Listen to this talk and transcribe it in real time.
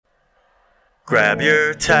Grab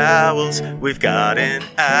your towels, we've got an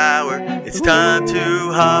hour. It's time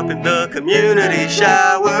to hop in the community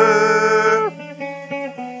shower.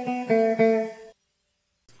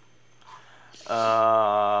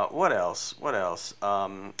 What else? I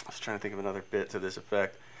was trying to think of another bit to this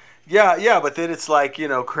effect. Yeah, but then it's like,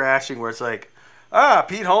 crashing where it's like,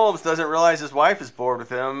 Pete Holmes doesn't realize his wife is bored with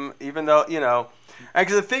him, even though, and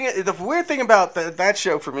because the weird thing about that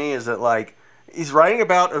show for me is that, like, he's writing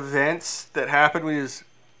about events that happened when he was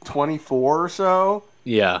 24 or so.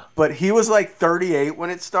 Yeah. But he was like 38 when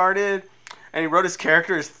it started, and he wrote his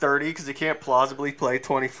character as 30 because he can't plausibly play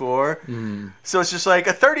 24. So it's just like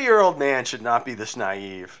a 30-year-old man should not be this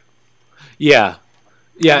naive. Yeah.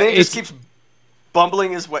 Yeah. And then he just keeps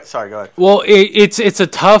bumbling his way. Sorry, go ahead. Well, it's a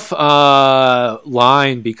tough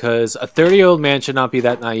line because a 30-year-old man should not be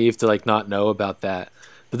that naive to like not know about that.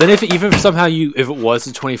 But then if it was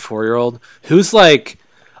a 24-year-old who's like,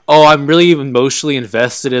 oh, I'm really emotionally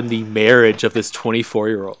invested in the marriage of this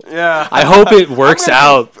 24-year-old. Yeah. I hope it works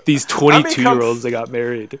out. These 22-year-olds that got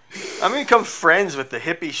married. I'm gonna become friends with the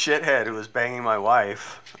hippie shithead who was banging my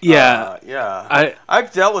wife. Yeah. Yeah.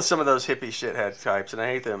 I've dealt with some of those hippie shithead types, and I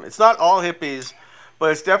hate them. It's not all hippies,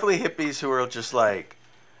 but it's definitely hippies who are just like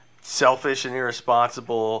selfish and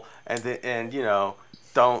irresponsible, and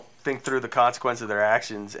don't think through the consequence of their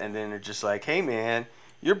actions, and then they're just like, hey man,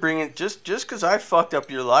 you're bringing just because I fucked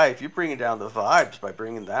up your life, you're bringing down the vibes by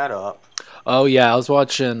bringing that up. Oh yeah, I was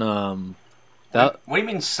watching What do you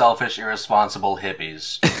mean selfish, irresponsible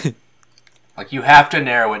hippies? Like, you have to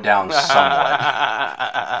narrow it down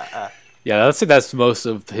somewhat. Yeah, I'd say that's most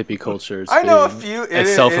of hippie culture. I know a few.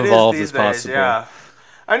 As self-involved as possible. Yeah,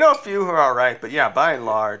 I know a few who are all right, but yeah, by and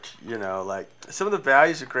large, like some of the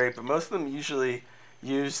values are great, but most of them usually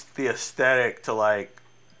use the aesthetic to like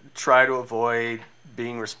try to avoid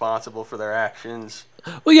being responsible for their actions.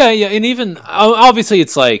 Well, yeah, and even obviously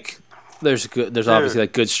it's like there's obviously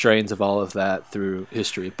like good strains of all of that through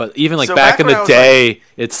history, but even like back in the day,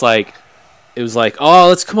 it's like. It was like, oh,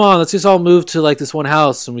 let's just all move to like this one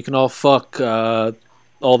house and we can all fuck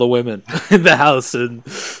all the women in the house and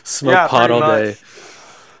smoke pot all day.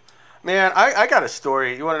 Man, I got a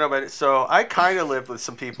story. You want to know about it? So I kind of lived with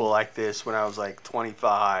some people like this when I was like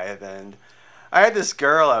 25, and I had this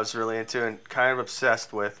girl I was really into and kind of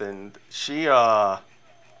obsessed with, and she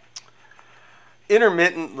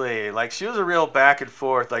intermittently, like, she was a real back and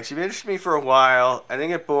forth. Like, she interested me for a while, and then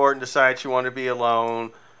get bored and decide she wanted to be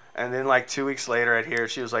alone. And then, like, 2 weeks later, I'd hear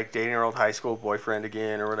she was, like, dating her old high school boyfriend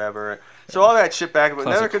again or whatever. So all that shit back, but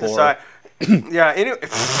never could decide. Yeah, anyway.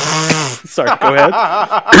 Sorry, go ahead.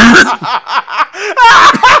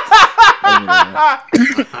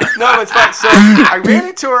 No, it's fine. So I ran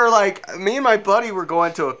into her, like, me and my buddy were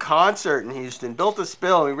going to a concert in Houston, built a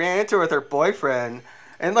spill, and we ran into her with her boyfriend.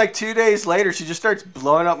 And, like, 2 days later, she just starts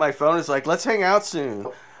blowing up my phone. It's like, let's hang out soon.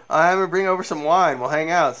 I'm going to bring over some wine. We'll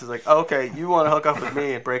hang out. So it's like, okay, you want to hook up with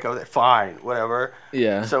me and break up with it? Fine, whatever.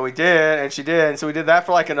 Yeah. So we did, and she did. And so we did that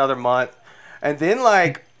for like another month. And then,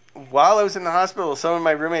 like, while I was in the hospital, some of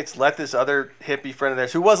my roommates let this other hippie friend of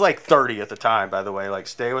theirs, who was like 30 at the time, by the way, like,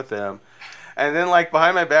 stay with them. And then, like,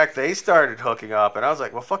 behind my back, they started hooking up. And I was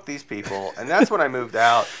like, well, fuck these people. And that's when I moved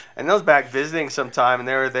out. And I was back visiting sometime, and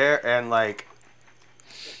they were there, and, like,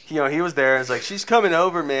 he was there and was like, she's coming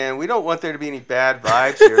over, man. We don't want there to be any bad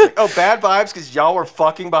vibes here. Like, oh, bad vibes because y'all were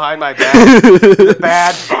fucking behind my back. The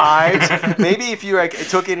bad vibes. Maybe if you like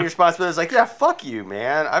took any responsibility, it's like, yeah, fuck you,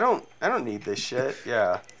 man. I don't need this shit.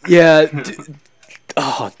 Yeah. Yeah.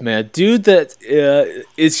 Oh man, dude, that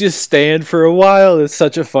is just staying for a while. Is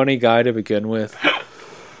such a funny guy to begin with.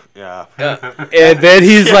 Yeah. And then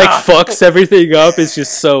he's like fucks everything up. It's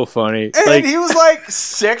just so funny. And like, he was like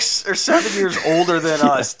 6 or 7 years older than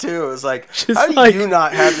us too. It was like, how do like, you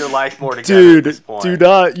not have your life more together at this point? Do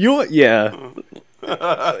not. Yeah.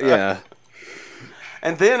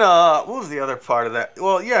 And then, what was the other part of that?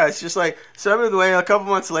 Well, yeah, it's just like, so I moved away. A couple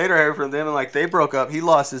months later, I heard from them, and like they broke up. He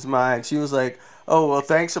lost his mind. She was like, oh, well,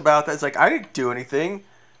 thanks about that. It's like, I didn't do anything.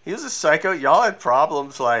 He was a psycho. Y'all had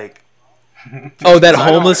problems, like. Oh, that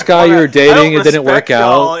homeless guy you were dating, it didn't work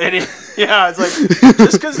out. Yeah, it's like,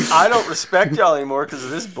 just because I don't respect y'all anymore because of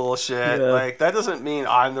this bullshit, like, that doesn't mean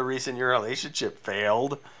I'm the reason your relationship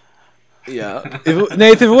failed. Yeah. Nathan,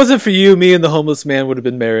 if it wasn't for you, me and the homeless man would have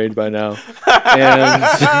been married by now.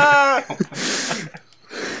 And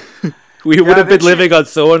we would have been living on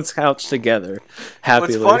someone's couch together,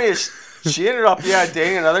 happily. What's funny is she ended up,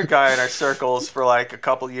 dating another guy in our circles for like a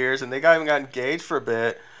couple years, and they even got engaged for a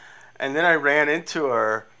bit. And then I ran into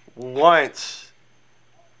her once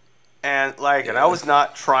And and I was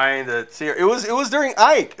not trying to see her. It was during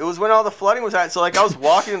Ike. It was when all the flooding was out. So I was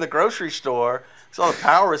walking in the grocery store, so all the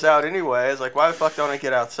power was out anyway. I was like, why the fuck don't I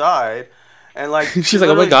get outside? And she's like,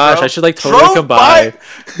 oh my gosh, I should totally come by.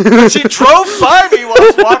 She drove by me while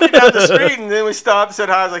I was walking down the street, and then we stopped and said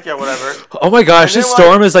hi. I was like, yeah, whatever. Oh my gosh, this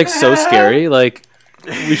storm is so scary.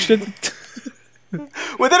 We should.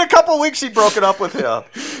 Within a couple weeks, she broke it up with him.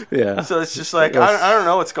 Yeah. So it's just I don't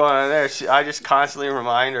know what's going on there. I just constantly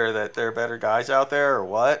remind her that there are better guys out there or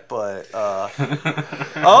what. But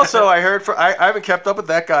also, I heard I haven't kept up with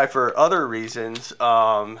that guy for other reasons.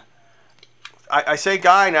 I say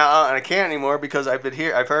guy now, and I can't anymore because I've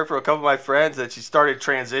heard from a couple of my friends that she started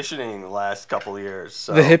transitioning the last couple of years.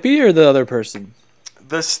 So. The hippie or the other person?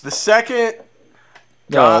 The second.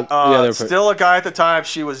 Still a guy at the time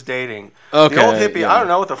she was dating. Okay, the old hippie, I don't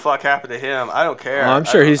know what the fuck happened to him. I don't care. I'm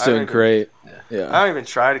sure he's doing great. Yeah. I don't even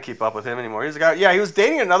try to keep up with him anymore. He's a guy. Yeah, he was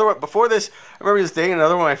dating another one. Before this, I remember he was dating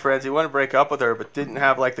another one of my friends. He wanted to break up with her, but didn't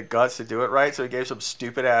have the guts to do it right, so he gave some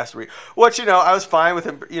stupid ass which, I was fine with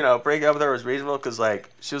him, breaking up with her was reasonable because,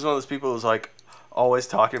 she was one of those people who was, always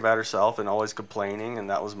talking about herself and always complaining, and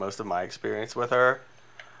that was most of my experience with her.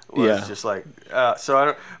 Was just so I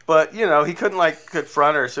don't, but he couldn't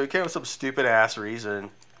confront her, so he came with some stupid ass reason,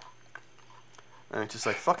 and it's just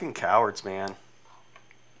fucking cowards, man.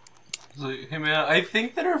 Hey man, I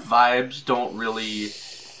think that her vibes don't really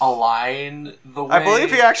align the way. I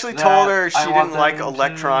believe he actually told her she didn't like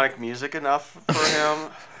electronic music enough for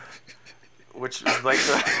him. Which is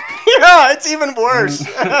yeah, it's even worse.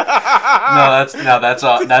 That's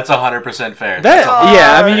 100% fair.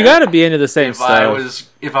 I mean, you got to be into the same stuff.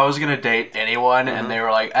 If I was gonna date anyone and they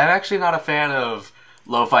were like, I'm actually not a fan of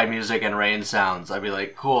lo-fi music and rain sounds, I'd be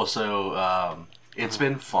like, cool. So it's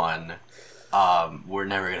been fun. We're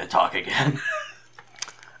never gonna talk again.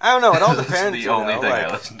 I don't know. It all depends. That's the only thing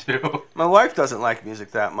I listen to. My wife doesn't like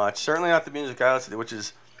music that much. Certainly not the music I listen to, which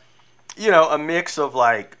is, a mix of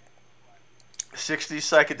 60s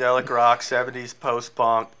psychedelic rock, 70s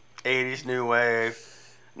post-punk, 80s new wave,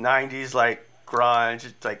 90s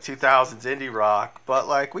grunge, 2000s indie rock.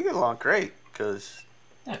 But we get along great because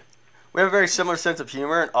we have a very similar sense of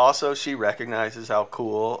humor, and also she recognizes how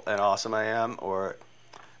cool and awesome I am, or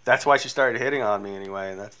that's why she started hitting on me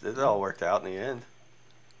anyway, and it all worked out in the end.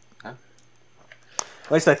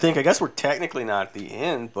 At least I think. I guess we're technically not at the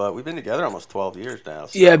end, but we've been together almost 12 years now.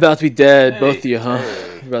 So. Yeah, about to be dead, both of you, huh?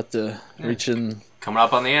 About to reaching... Coming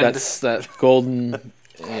up on the end. That's that golden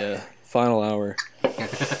final hour.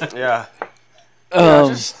 Yeah.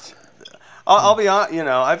 I'll be honest,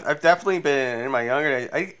 I've definitely been, in my younger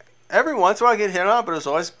days, every once in a while I get hit on, but it was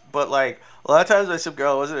always, a lot of times I some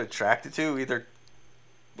girl I wasn't attracted to either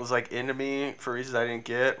was into me for reasons I didn't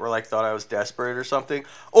get, or thought I was desperate or something,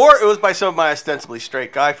 or it was by some of my ostensibly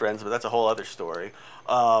straight guy friends, but that's a whole other story.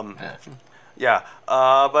 But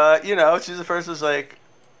she's the first was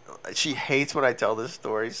she hates when I tell this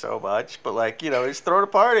story so much, but just throwing a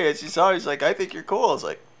party and she saw me, she's like, I think you're cool. I was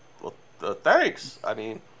like, well, thanks. I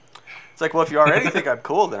mean, it's well, if you already think I'm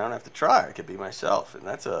cool, then I don't have to try. I can be myself, and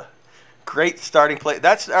that's a great starting place.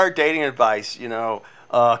 That's our dating advice,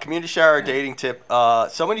 community shower dating tip.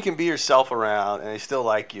 Someone you can be yourself around and they still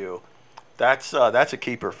like you. That's a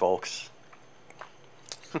keeper, folks.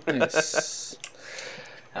 Nice.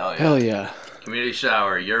 Hell yeah. Community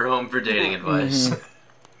shower, your home for dating advice.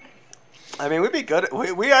 Mm-hmm. I mean, we'd be good.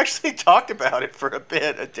 We actually talked about it for a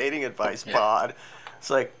bit, a dating advice pod. It's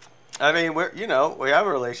we have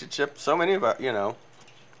a relationship. So many of our,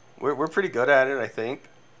 we're pretty good at it, I think,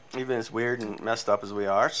 even as weird and messed up as we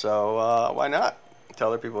are. So why not? Tell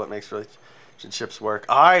other people what makes relationships work.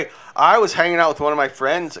 I was hanging out with one of my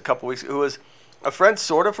friends a couple weeks who was a friend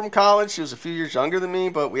sort of from college. She was a few years younger than me,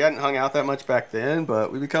 but we hadn't hung out that much back then.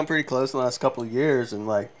 But we become pretty close in the last couple of years. And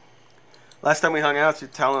last time we hung out, she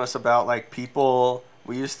was telling us about people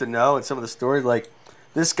we used to know and some of the stories.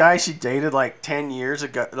 This guy she dated 10 years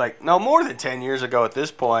ago, no, more than 10 years ago at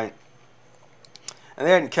this point. And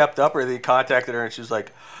they hadn't kept up or they contacted her, and she was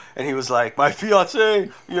and he was my fiance,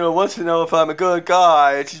 wants to know if I'm a good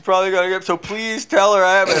guy, and she's probably going to get, so please tell her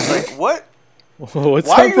I am. And it's what? What's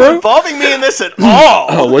Why up, are you bro? involving me in this at all?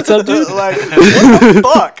 Oh, what's up, dude? What the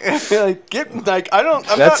fuck? I'm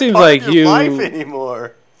that not seems part like of your you life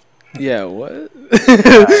anymore. Yeah, what?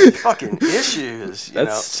 Fucking issues.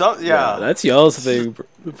 That's that's y'all's thing,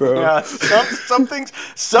 bro. Yeah,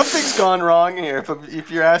 something's gone wrong here. If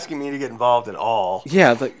you're asking me to get involved at all.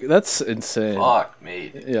 Yeah, that's insane. Fuck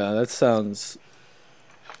me. Yeah, that sounds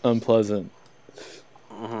unpleasant.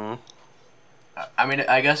 Mm-hmm. I mean,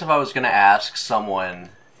 I guess if I was gonna ask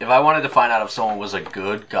someone, if I wanted to find out if someone was a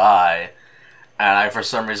good guy, and I for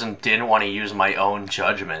some reason didn't want to use my own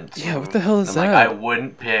judgment. Yeah, what the hell is that? Like,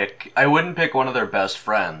 I wouldn't pick one of their best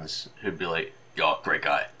friends who'd be like, "Yo, great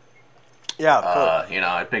guy." Yeah, you know,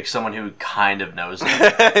 I'd pick someone who kind of knows him.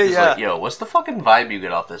 He's like, "Yo, what's the fucking vibe you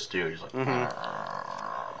get off this dude?" He's like,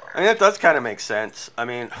 I mean, that does kind of make sense. I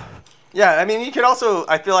mean, yeah, I mean, you could also,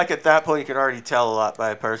 I feel like at that point you can already tell a lot by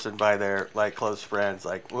a person by their, like, close friends,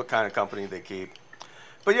 like, what kind of company they keep.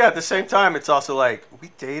 But yeah, at the same time, it's also like,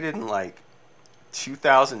 we dated in, like,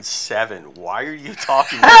 2007. Why are you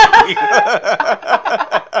talking to me?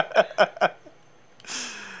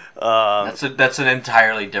 that's an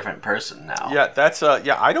entirely different person now. Yeah, that's,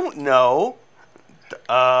 I don't know.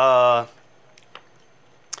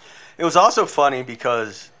 It was also funny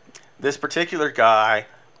because this particular guy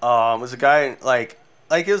was a guy like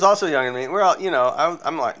he was also younger than me. We're all, you know,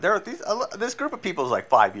 I'm like, there are this group of people is like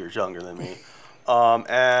 5 years younger than me,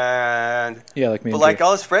 and yeah, like me. But like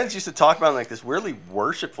all his friends used to talk about him like this really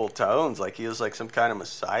worshipful tones, like he was like some kind of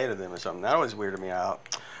messiah to them or something. That always weirded me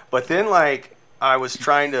out. But then like I was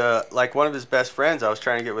trying to, like, one of his best friends, I was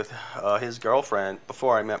trying to get with his girlfriend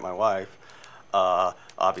before I met my wife.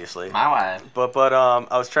 Obviously. My wife. But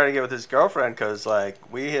I was trying to get with his girlfriend because,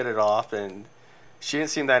 like, we hit it off and she didn't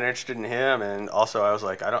seem that interested in him. And also I was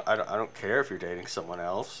like, I don't care if you're dating someone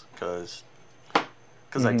else because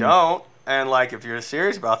I don't. And, like, if you're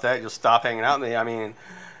serious about that, you'll stop hanging out with me. I mean,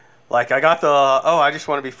 like, I got I just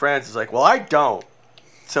want to be friends. It's like, well, I don't.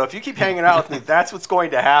 So if you keep hanging out with me, that's what's going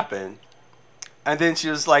to happen. And then she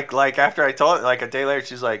was like after I told her, like, a day later,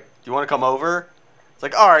 she's like, do you want to come over? It's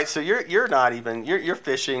like, all right, so you're not even, you're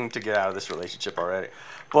fishing to get out of this relationship already.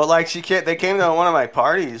 But, like, they came to one of my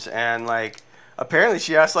parties, and, like, apparently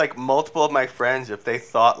she asked, like, multiple of my friends if they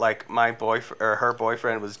thought, like, my boyfriend or her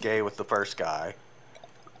boyfriend was gay with the first guy.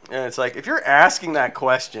 And it's like, if you're asking that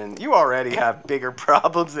question, you already have bigger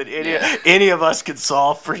problems than any of us could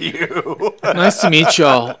solve for you. Nice to meet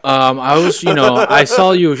y'all. I was, I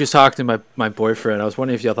saw you just talking to my boyfriend. I was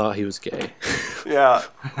wondering if y'all thought he was gay. Yeah.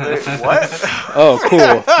 What? Oh,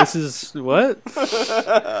 cool. This is what?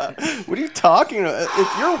 What are you talking about?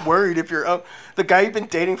 If you're worried, if you're the guy you've been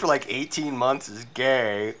dating for like 18 months is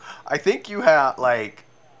gay, I think you have, like,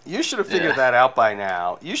 you should have figured that out by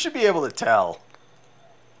now. You should be able to tell.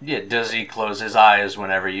 Yeah, does he close his eyes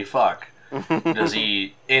whenever you fuck? Does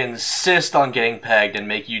he insist on getting pegged and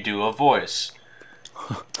make you do a voice?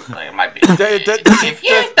 Like, it might be. If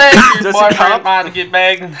you think your boyfriend about to get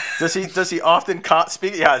pegged. Does he often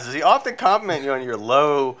speak? Yeah, does he often compliment you on your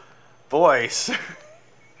low voice?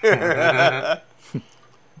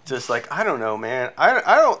 Just like, I don't know, man.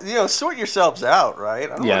 I don't. Sort yourselves out, right?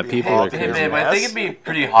 I don't people are crazy. Hey, babe, I think it'd be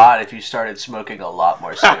pretty hot if you started smoking a lot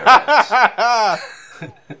more cigarettes.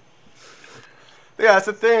 Yeah, that's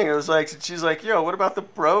the thing. It was like, she's like, yo, what about the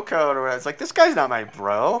bro code? Or it's like, this guy's not my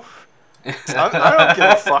bro. I don't give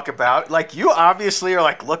a fuck about it. Like, you obviously are,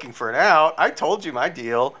 like, looking for an out. I told you my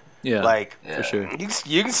deal. Yeah, like, for sure.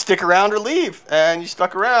 You can stick around or leave. And you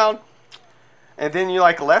stuck around. And then you,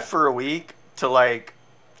 like, left for a week to, like,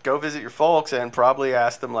 go visit your folks and probably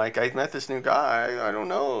ask them, like, I met this new guy. I don't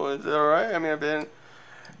know. Is it all right? I mean, I've been...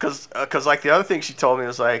 Because, like, the other thing she told me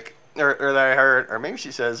was, like... Or that I heard, or maybe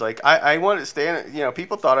she says, like, I wanted to stay in,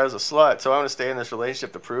 people thought I was a slut, so I want to stay in this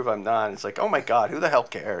relationship to prove I'm not. It's like, oh my God, who the hell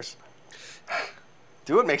cares?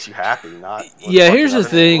 Do what makes you happy, not. Yeah, here's the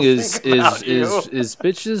thing: is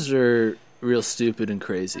bitches are real stupid and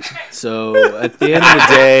crazy. So at the end of the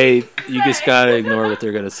day, you just gotta ignore what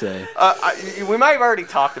they're gonna say. We might have already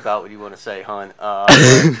talked about what you want to say, hon.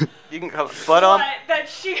 You can come, but that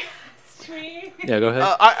she. Me. Yeah, go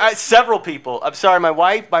ahead. I several people. I'm sorry, my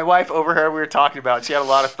wife over here. We were talking about. She had a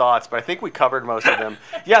lot of thoughts, but I think we covered most of them.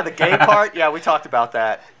 Yeah, the gay part. Yeah, we talked about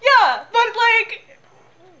that. Yeah, but like,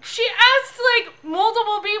 she asked like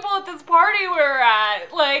multiple people at this party we were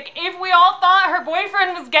at, like, if we all thought her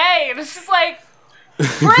boyfriend was gay, and it's just like,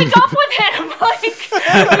 break up with him. Like, you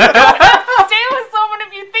don't have to stay with someone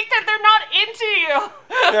if you think that they're not into you.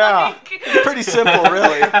 Yeah, like, pretty simple,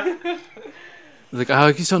 really. Like,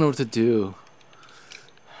 I just don't know what to do.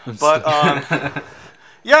 But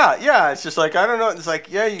yeah, it's just like, I don't know. It's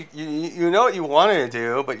like, yeah, you know what you wanted to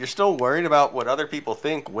do, but you're still worried about what other people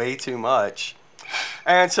think way too much.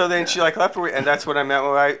 And so then she like left, and that's what I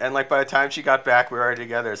meant. And like by the time she got back, we were already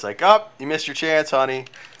together. It's like, oh, you missed your chance, honey.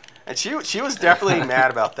 And she was definitely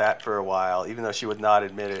mad about that for a while, even though she would not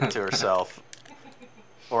admit it to herself,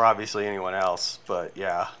 or obviously anyone else. But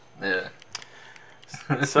yeah. Yeah.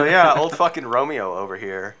 So yeah, old fucking Romeo over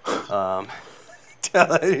here.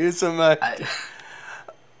 Telling you some.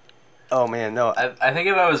 Oh man, no. I think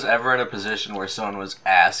if I was ever in a position where someone was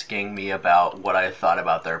asking me about what I thought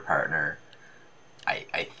about their partner,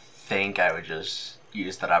 I think I would just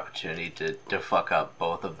use that opportunity to fuck up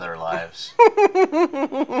both of their lives.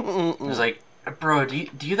 It's like, bro, do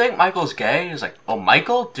you think Michael's gay? He's like, oh,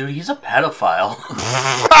 Michael? Dude, he's a pedophile.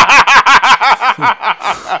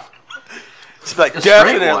 It's like,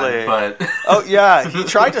 definitely. One, but... Oh, yeah, he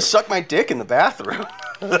tried to suck my dick in the bathroom.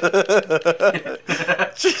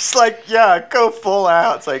 She's like, yeah, go full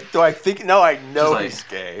out. It's like, do I think? No, I know he's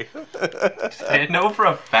gay. I know for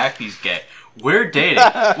a fact he's gay. We're dating.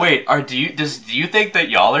 Wait, do you think that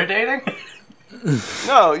y'all are dating?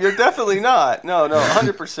 No, you're definitely not. No,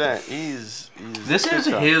 100%. He's this is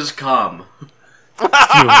his cum. You're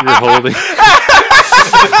holding.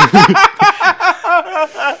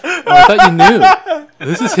 I thought you knew.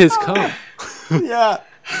 This is his cum. Yeah.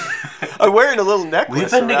 I'm wearing a little necklace.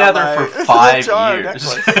 We've been together for 5 years.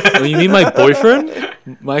 Oh, you mean my boyfriend,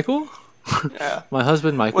 Michael? Yeah. My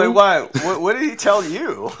husband, Michael? Wait, why? What did he tell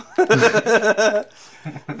you? The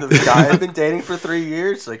guy I've been dating for 3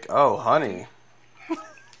 years? Like, oh, honey.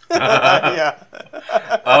 Yeah.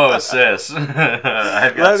 Oh, sis.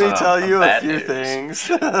 I've got Let me tell you a few news. things.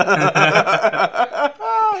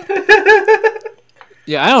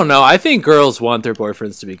 Yeah, I don't know. I think girls want their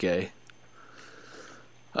boyfriends to be gay.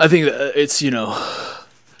 I think that it's,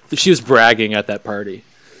 she was bragging at that party.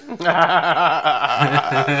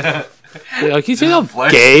 Like, you see how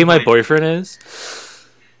gay my boyfriend is?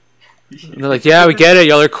 And they're like, yeah, we get it.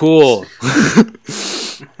 Y'all are cool.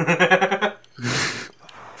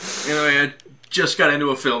 I just got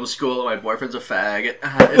into a film school and my boyfriend's a fag.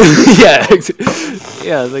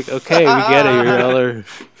 Yeah, like, okay, we get it. Y'all are...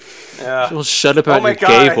 Yeah. Well, shut up about your God,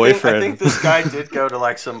 gay boyfriend. I think this guy did go to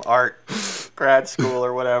like some art grad school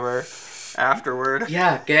or whatever afterward.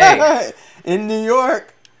 Yeah, gay. In New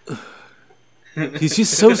York. He's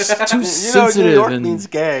just too sensitive. New York means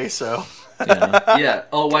gay, so. Yeah. Yeah.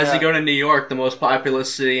 Oh, why is he going to New York, the most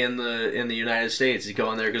populous city in the United States? He's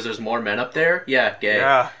going there because there's more men up there? Yeah, gay.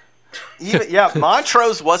 Yeah.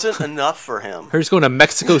 Montrose wasn't enough for him. We're just going to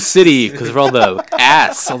Mexico City because of all the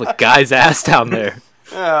guys' ass down there.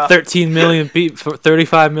 Yeah. 13 million people,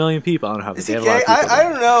 35 million people. I don't know how Is they he have a lot gay? of people I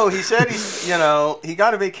there. don't know. He said he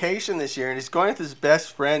got a vacation this year and he's going with his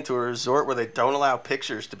best friend to a resort where they don't allow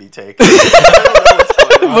pictures to be taken. I don't know what's going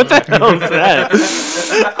on. What the hell is that?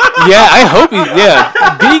 Yeah, I hope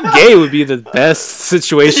being gay would be the best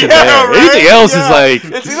situation there. Right? Anything else is like...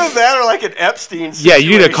 It's either that or like an Epstein situation. Yeah,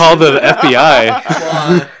 you need to call the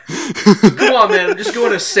FBI. Come on, man. I'm just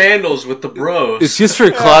going to Sandals with the bros. It's just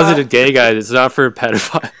for closeted gay guys. It's not for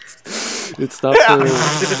pedophiles. It's not for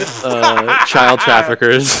child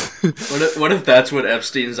traffickers. What if that's what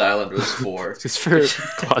Epstein's Island was for? Just for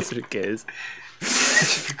closeted gays.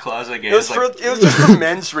 Closet It was just for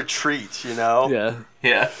men's retreats, Yeah.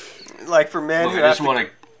 Yeah. Like for men Look, who I just want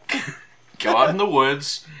to go out in the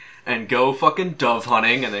woods and go fucking dove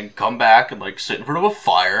hunting, and then come back and like sit in front of a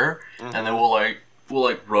fire, and then we'll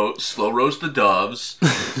slow roast the doves,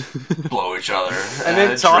 blow each other, and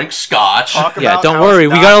then drink scotch. Yeah, don't worry.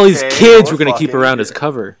 We got all these kids we're gonna keep around as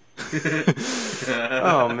cover.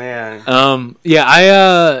 Oh man.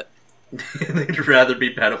 Yeah, They'd rather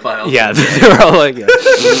be pedophiles. Yeah, they're all like, yeah.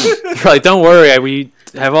 They're like, don't worry. We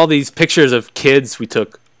have all these pictures of kids we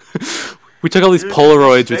took. We took all these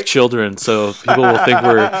Polaroids with children, so people will think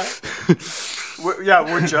we're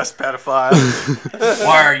just pedophiles.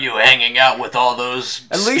 Why are you hanging out with all those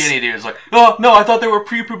skinny skinny dudes? Like, oh, no, I thought they were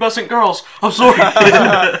prepubescent girls. I'm sorry.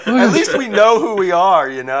 At least we know who we are,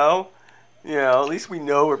 at least we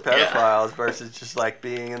know we're pedophiles versus just like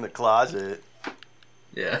being in the closet.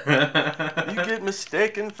 Yeah. You get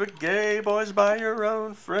mistaken for gay boys by your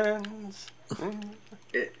own friends.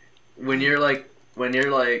 When you're like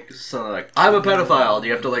something like, I'm a pedophile, do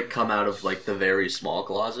you have to like come out of like the very small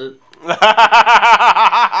closet?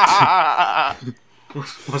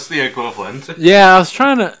 What's the equivalent? Yeah, I was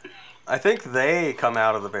trying to... I think they come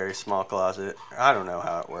out of the very small closet. I don't know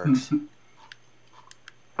how it works.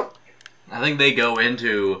 I think they go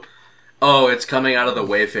into, it's coming out of the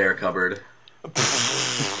Wayfair cupboard.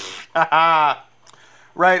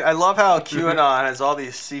 Right, I love how QAnon has all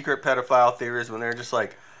these secret pedophile theories when they're just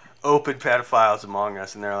like open pedophiles among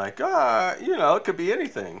us, and they're like, it could be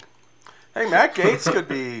anything. Hey, Matt Gaetz could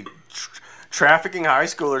be trafficking high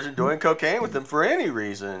schoolers and doing cocaine with them for any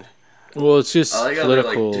reason. Well, it's just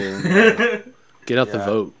political. Get out the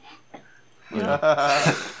vote.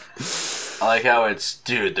 I like how it's,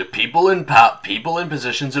 dude, the people in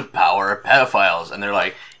positions of power are pedophiles, and they're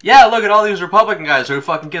like, yeah, look at all these Republican guys who are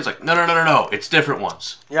fucking kids. Like, no, it's different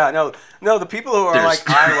ones. Yeah, no, the people who are like,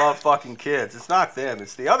 I love fucking kids. It's not them.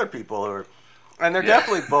 It's the other people who are, and they're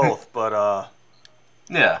definitely both. But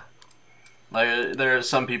yeah, Like, there are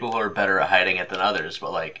some people who are better at hiding it than others,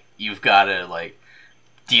 but, like, you've got to, like...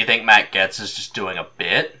 Do you think Matt Getz is just doing a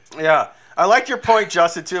bit? Yeah. I liked your point,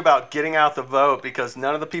 Justin, too, about getting out the vote, because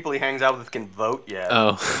none of the people he hangs out with can vote yet.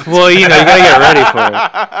 Oh. Well, you gotta get ready for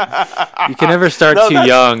it. You can never start too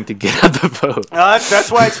young to get out the vote. That's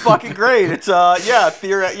why it's fucking great. It's, they're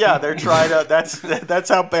trying to... That's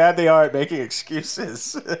how bad they are at making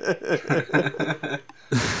excuses. Look,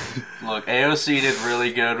 AOC did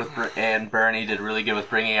really good with... And Bernie did really good with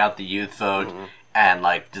bringing out the youth vote. Mm-hmm. And,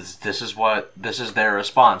 like, this is their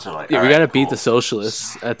response. They're like, yeah, we gotta beat the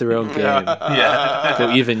socialists at their own game. Yeah.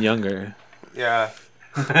 Go even younger. Yeah.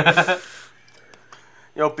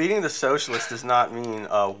 Beating the socialists does not mean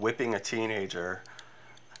whipping a teenager.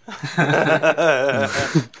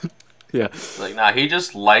 Yeah. Like, nah, he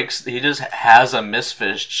just has a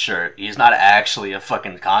Misfits shirt. He's not actually a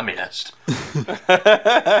fucking communist.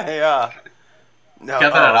 Yeah. No,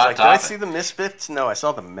 Got that did I see the Misfits? No, I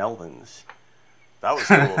saw the Melvins. That was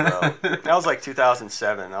cool, though. That was like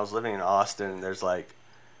 2007. I was living in Austin, and there's like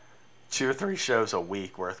 2 or 3 shows a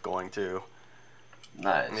week worth going to.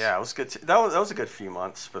 Nice. Yeah, it was good. That was a good few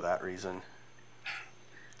months for that reason.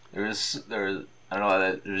 There was I don't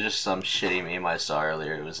know. There was just some shitty meme I saw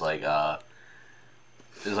earlier. It was like the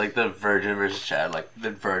Virgin versus Chad. Like,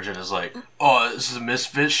 the Virgin is like, oh, this is a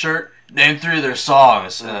Misfits shirt. Name 3 of their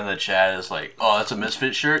songs. And then the Chad is like, oh, that's a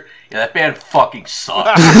Misfits shirt? Yeah, that band fucking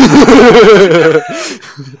sucks.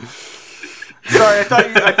 Sorry, I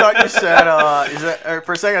thought you said,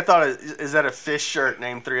 for a second I thought, is that a Fish shirt?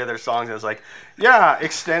 Name 3 of their songs. I was like, yeah,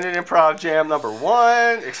 Extended Improv Jam number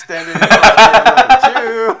 1, Extended Improv Jam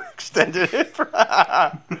number 2, Extended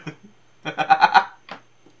Improv.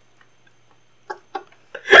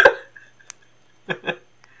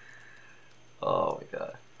 Oh my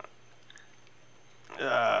god.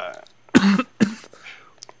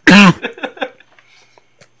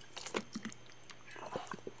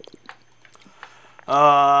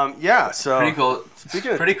 Yeah, so pretty cool.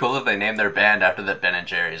 Pretty cool if they named their band after the Ben and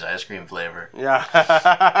Jerry's ice cream flavor.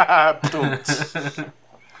 Yeah.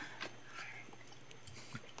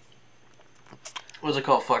 What was it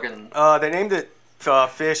called? Fucking. They named it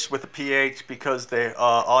Fish with a PH because they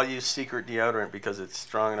all use secret deodorant because it's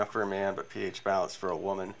strong enough for a man but pH balanced for a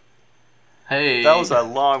woman. Hey. That was a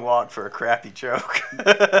long walk for a crappy joke.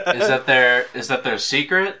 Is that their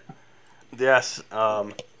secret? Yes.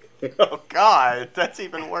 Oh God, that's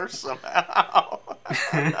even worse somehow.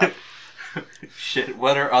 Shit,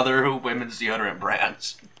 what are other women's deodorant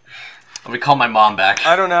brands? Let me call my mom back.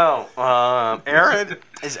 I don't know. Arid?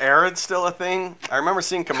 Is Arid still a thing? I remember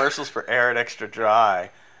seeing commercials for Arid Extra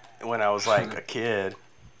Dry when I was like a kid.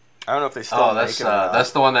 I don't know if they still make it.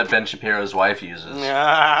 That's the one that Ben Shapiro's wife uses.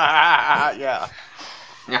 Yeah.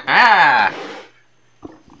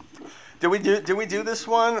 Did we do this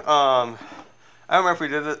one? I don't remember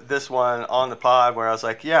if we did this one on the pod where I was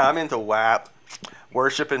like, yeah, I'm into WAP,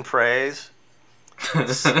 worship and praise,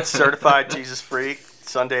 certified Jesus freak,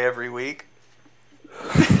 Sunday every week.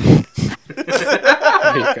 There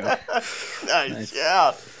you go. Nice.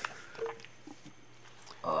 Yeah.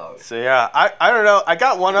 So yeah, I don't know. I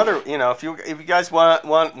got one other. If you guys want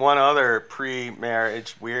one other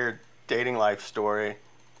pre-marriage weird dating life story.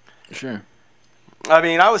 Sure. I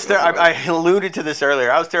mean, I alluded to this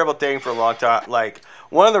earlier. I was terrible at dating for a long time. Like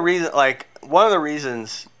one of the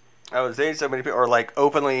reasons I was dating so many people, or like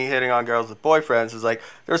openly hitting on girls with boyfriends, is like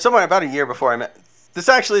there was someone about a year before I met. This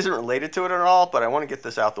actually isn't related to it at all, but I want to get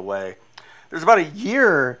this out the way. There's about a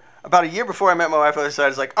year before I met my wife on the other side.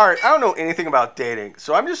 It's like, all right, I don't know anything about dating,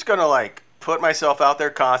 so I'm just gonna like put myself out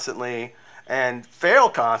there constantly and fail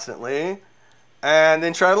constantly, and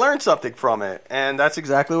then try to learn something from it. And that's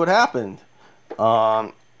exactly what happened.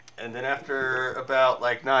 And then after about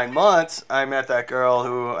like 9 months, I met that girl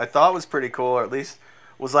who I thought was pretty cool, or at least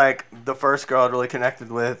was like the first girl I'd really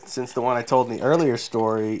connected with since the one I told in the earlier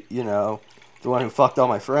story, the one who fucked all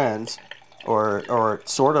my friends, or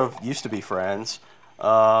sort of used to be friends.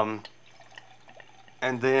 And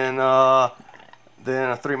then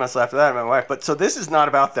 3 months after that, I met my wife. But so this is not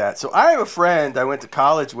about that. So I have a friend I went to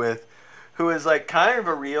college with who is like kind of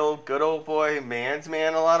a real good old boy man's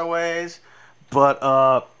man in a lot of ways.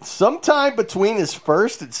 But sometime between his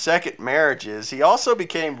first and second marriages, he also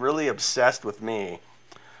became really obsessed with me.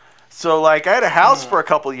 So, like, I had a house for a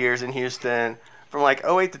couple years in Houston. From, like,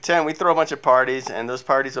 08 to 10, we'd throw a bunch of parties, and those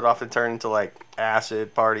parties would often turn into, like,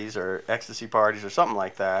 acid parties or ecstasy parties or something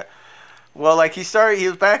like that. Well, like, he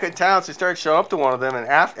was back in town, so he started showing up to one of them,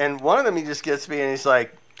 and one of them he just gets me, and he's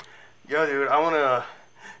like, yo, dude, I want to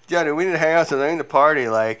yeah, dude, we need to hang out, so I need to party.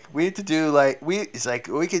 Like, we need to do, like, it's like,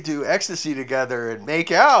 we could do ecstasy together and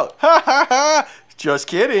make out. Ha, ha, ha. Just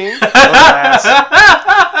kidding. I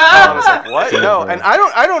was like, what? No, and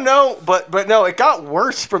I don't know, but no, it got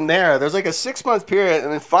worse from there. There's like a 6-month period,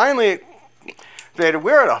 and then finally,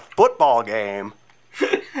 we're at a football game,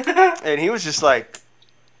 and he was just like,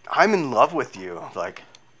 I'm in love with you. Like,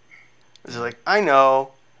 I was like, I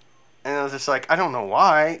know. And I was just like, I don't know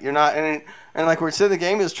why. You're not. And like, we're sitting in the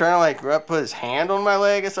game, he was trying to, like, put his hand on my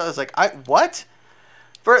leg. And so I was like, what?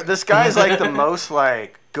 This guy's, like, the most,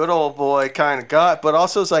 like, good old boy kind of guy. But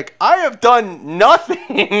also, it's like, I have done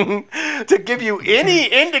nothing to give you any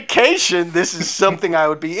indication this is something I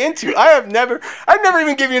would be into. I've never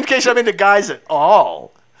even given you indication I'm into guys at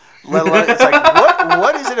all. It's like,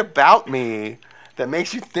 what is it about me that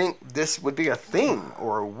makes you think this would be a thing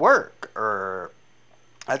or work? Or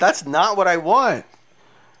that's not what I want.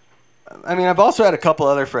 I mean, I've also had a couple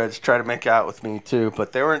other friends try to make out with me too,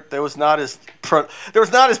 but there was not as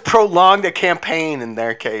prolonged a campaign in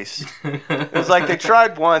their case. It was like they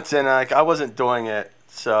tried once and I wasn't doing it,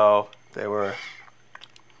 so they were.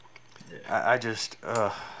 I just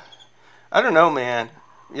I don't know, man.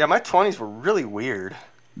 Yeah, my 20s were really weird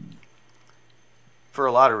for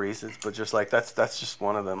a lot of reasons, but just like that's just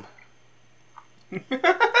one of them.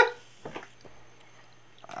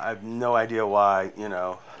 I have no idea why, you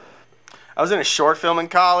know. I was in a short film in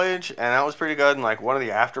college, and that was pretty good. And like one of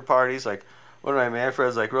the after parties, like one of my man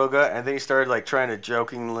friends, like real good. And then he started like trying to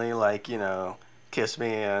jokingly, like, you know, kiss me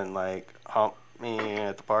and like hump me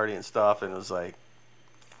at the party and stuff. And it was like,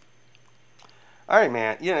 all right,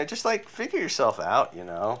 man, you know, just like figure yourself out, you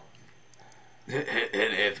know.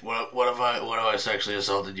 What if I sexually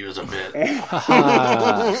assaulted you as a bit?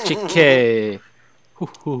 Chicky.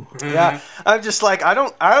 Yeah, I'm just like, I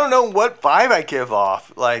don't know what vibe I give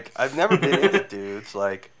off. Like, I've never been into dudes.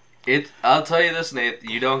 Like, I'll tell you this, Nate.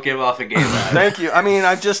 You don't give off a gay vibe. Thank you. I mean,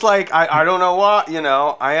 I'm just like, I don't know what, you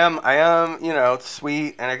know. I am, you know,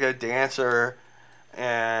 sweet and a good dancer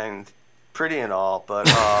and pretty and all, but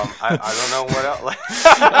I don't know what else.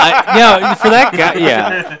 Yeah, for that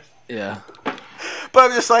guy, yeah. But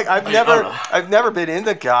I'm just like, I've never been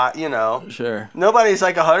into guy, you know. Sure. Nobody's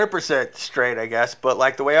like 100% straight, I guess. But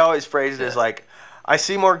like the way I always phrase it is like, I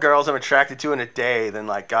see more girls I'm attracted to in a day than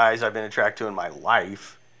like guys I've been attracted to in my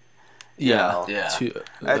life. Yeah.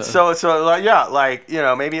 And so like, yeah, like, you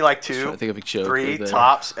know, maybe like 2, I think of a joke 3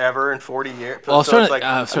 tops ever in 40 years. Well, so go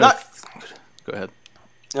ahead.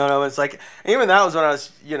 No, it's like, even that was when I was,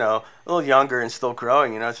 you know, a little younger and still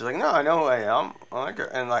growing, you know. It's just like, no, I know who I am.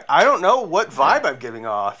 And like, I don't know what vibe I'm giving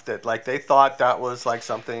off that like they thought that was like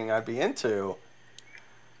something I'd be into.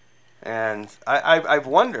 And I've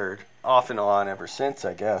wondered off and on ever since,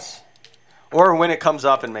 I guess. Or when it comes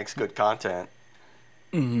up and makes good content.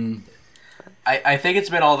 Mm-hmm. I think it's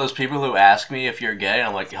been all those people who ask me if you're gay, and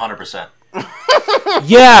I'm like, 100%.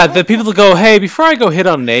 Yeah, the people that go, hey, before I go hit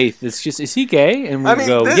on Nate, it's just, is he gay? And we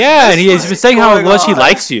go, yeah, and he's been saying how much he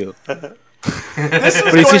likes you. This is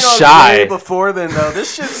but he's just on shy. Way before then, though.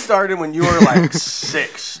 This shit started when you were like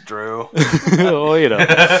 6, Drew. Oh, you know,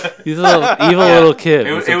 he's a little evil little kid.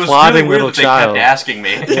 It was plotting really weird little that child. they kept asking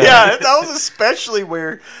me. Yeah, that was especially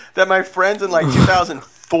weird that my friends in like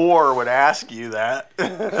 2004 would ask you that.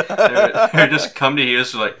 They just come to you,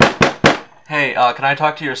 so like, hey, can I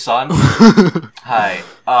talk to your son? Hi.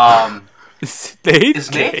 Is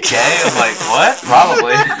Nate gay? I'm like, what?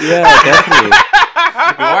 Probably. Yeah, definitely.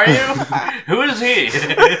 Who are you? Who is he?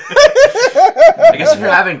 I guess if you're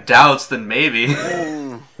having doubts, then maybe.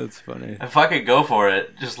 That's funny. If I could go for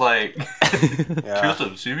it, just like, kiss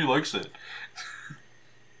him, see if he likes it.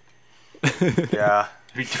 Yeah.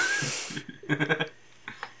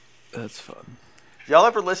 That's fun. Y'all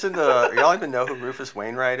even know who Rufus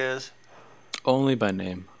Wainwright is? Only by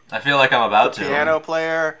name. I feel like I'm about to. Piano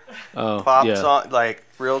player. Oh, pop song, like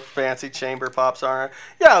real fancy chamber pop song.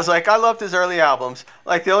 Yeah, I was like, I loved his early albums.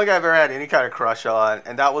 Like the only guy I've ever had any kind of crush on,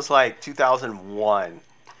 and that was like 2001.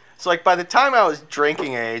 So like by the time I was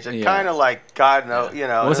drinking age, I kind of like got you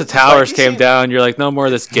know. Once the towers came down, you're like, no more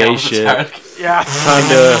of this gay shit. Yeah. Time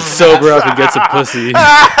to sober up and get some pussy.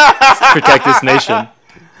 Protect this nation.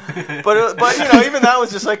 But you know, even that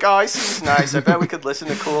was just like, oh, I see he's nice. I bet we could listen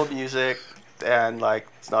to cool music and like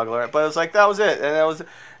snuggle around. But it was like that was it,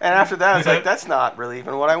 and after that, it's like that's not really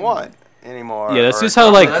even what I want anymore. Yeah, that's just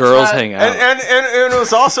how like girls hang out. And it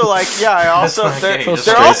was also like, yeah, I also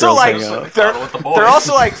they're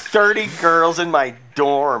also like 30 girls in my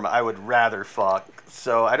dorm I would rather fuck.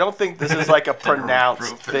 So I don't think this is like a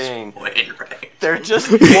pronounced thing. Wainwright. They're just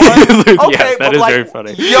one. Okay, that but is like very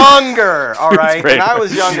funny. younger. All right, very and I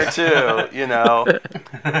was funny. younger too. You know.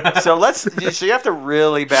 So so you have to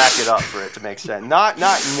really back it up for it to make sense. Not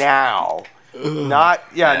now. Not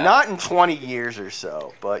in 20 years or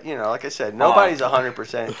so. But you know, like I said, nobody's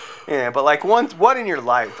 100%. Yeah, but like one in your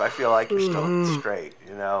life, I feel like you're still straight.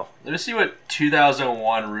 You know. Let me see what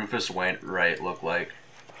 2001 Rufus Wainwright looked like.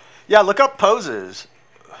 Yeah, look up poses.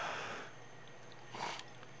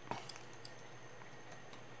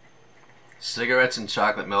 Cigarettes and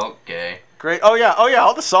chocolate milk, gay. Great. Oh yeah.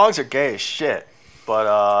 All the songs are gay as shit.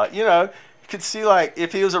 But you know, you could see like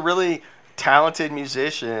if he was a really talented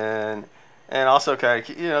musician, and also kind of,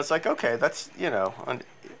 you know, it's like okay, that's, you know.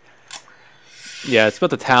 Yeah, it's about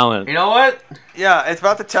the talent. You know what? Yeah, it's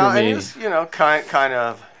about the talent. me. And he was, you know, kind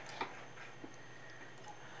of.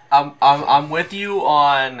 I'm with you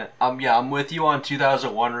on I'm with you on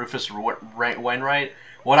 2001 Rufus Wainwright.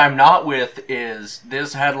 What I'm not with is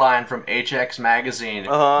this headline from HX Magazine: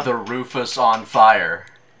 "The Rufus on Fire."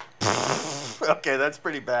 Okay, that's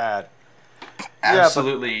pretty bad.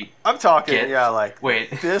 Absolutely. I'm talking, like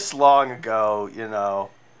wait. this long ago, you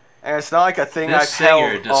know, and it's not like a thing This I've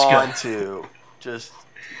singer held on to. Just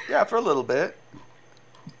for a little bit.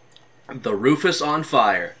 The Rufus on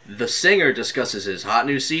Fire. The singer discusses his hot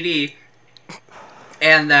new CD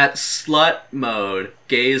and that slut mode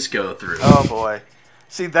gays go through. Oh boy.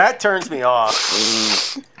 See, that turns me off.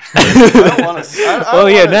 I don't want to. Well,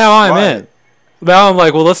 yeah, now I'm in. Now I'm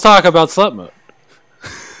like, well, let's talk about slut mode.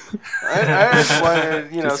 I just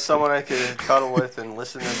wanted, you know, someone I could cuddle with and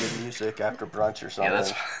listen to good music after brunch or something.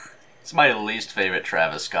 Yeah, that's my least favorite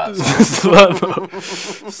Travis Scott song. Slut mode.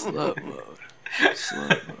 Slut mode.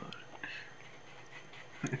 Slut mode.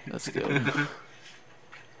 That's good.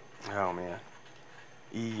 Oh man.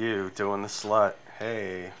 EU doing the slut.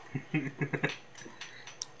 Hey.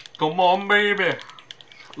 Come on, baby.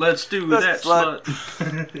 Let's do that slut.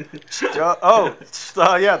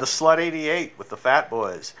 Yeah, the Slut 88 with the Fat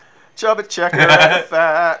Boys. Chubba Checker and the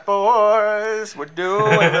Fat Boys. We're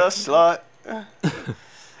doing the slut.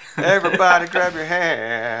 Everybody grab your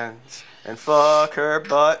hands and fuck her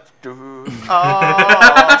butt. Oh,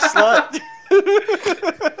 slut.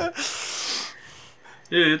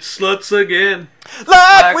 It's sluts again.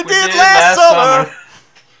 Like we did last summer.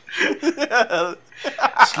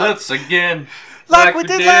 Sluts again. Like we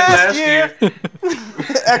did last year.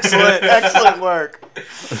 Excellent work.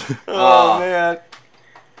 Oh, man.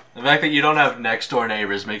 The fact that you don't have next door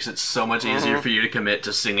neighbors makes it so much easier for you to commit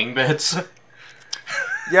to singing bits.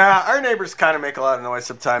 Yeah, our neighbors kind of make a lot of noise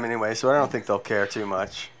sometimes anyway, so I don't think they'll care too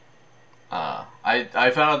much.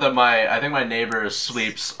 I found out that I think my neighbor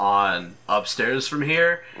sleeps on upstairs from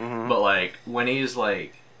here, but like when he's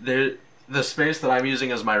like the space that I'm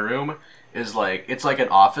using as my room is like it's like an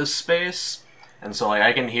office space, and so like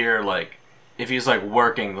I can hear like if he's like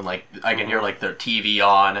working, then like I can hear like their TV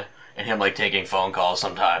on and him like taking phone calls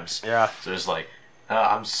sometimes. Yeah. So it's like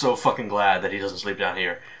I'm so fucking glad that he doesn't sleep down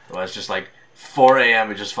here. Otherwise, just like 4 a.m.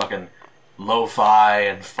 with just fucking lo-fi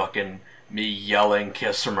and fucking me yelling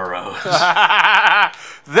 "Kiss from a Rose."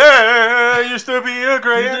 There used to be a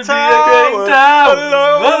great tower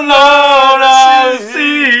alone on the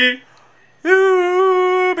sea.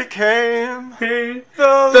 You became the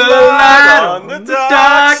light on the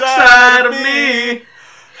dark side of me.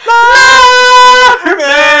 Love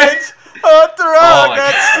remains a drug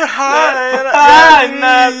that's high.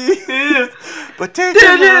 But did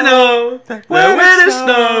you know that when it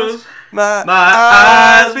snows, my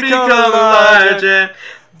eyes become large and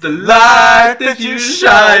the light that you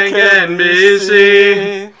shine can be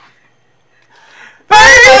seen?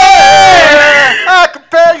 Baby, I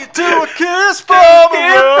compare you to a kiss from a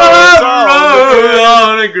rose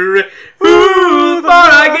on a grave. Ooh,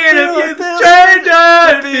 but I get if you change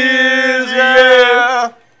our fears,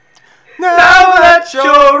 yeah. Now that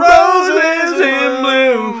your rose is in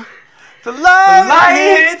bloom, the light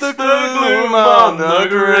hits the gloom on the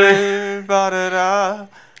grave. Ba-da-da,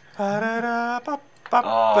 ba-da-da,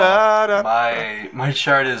 ba-ba-da. My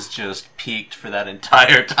chart is just peaked for that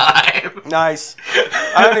entire time. Nice.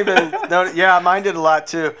 I don't even know. Yeah, mine did a lot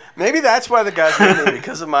too. Maybe that's why the guys with me,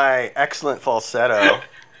 because of my excellent falsetto.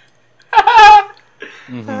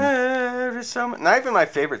 Not even my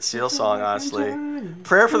favorite Seal song, honestly.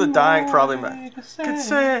 Prayer for the Dying probably could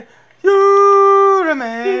say, you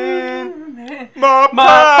remain my power,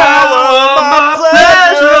 my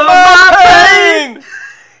pleasure, my pain.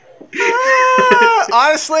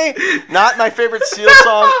 Honestly, not my favorite Seal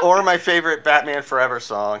song or my favorite Batman Forever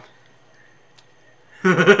song.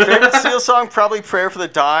 Favorite Seal song, probably Prayer for the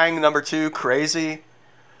Dying. Number 2, Crazy.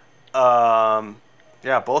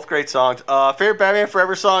 Yeah, both great songs. Favorite Batman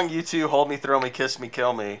Forever song, U2, Hold Me, Throw Me, Kiss Me,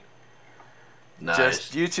 Kill Me. Nice.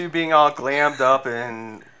 Just U2 being all glammed up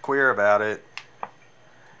and queer about it.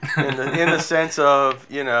 In the sense of,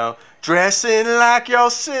 you know, dressing like your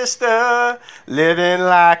sister, living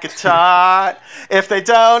like a tot. If they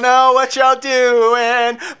don't know what you're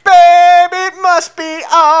doing, baby, it must be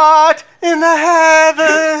art in the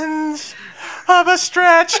heavens of a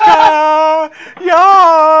stretch car.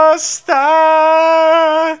 Your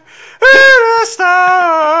star,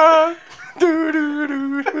 star. Do, do,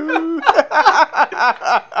 do, do.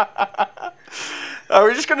 Are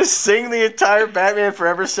we just going to sing the entire Batman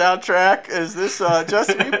Forever soundtrack? Is this,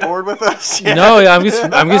 Justin, are you bored with us? Yeah. No, I'm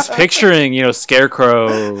just picturing, you know, Scarecrow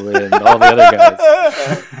and all the other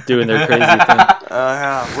guys doing their crazy thing.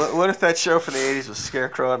 Yeah. What if that show from the 80s was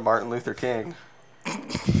Scarecrow and Martin Luther King?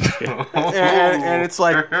 and it's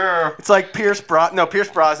like Pierce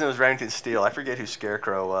Brosnan was Remington Steele. I forget who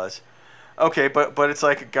Scarecrow was. Okay, but it's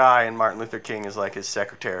like a guy, and Martin Luther King is like his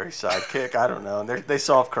secretary, sidekick. I don't know. And they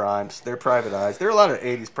solve crimes. They're private eyes. There are a lot of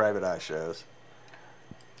 80s private eye shows.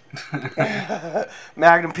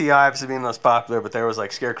 Magnum P.I. was being the most popular, but there was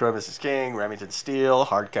like Scarecrow, Mrs. King, Remington Steele,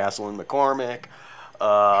 Hardcastle and McCormick.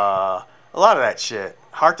 A lot of that shit.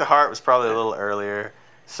 Heart to Heart was probably a little earlier.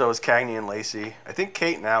 So was Cagney and Lacey. I think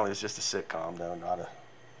Kate and Allie was just a sitcom, though, not a...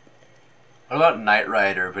 What about Knight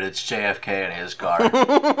Rider, but it's JFK in his car?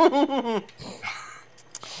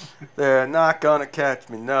 They're not gonna catch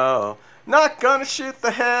me, no. Not gonna shoot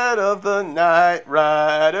the head of the Knight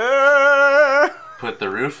Rider. Put the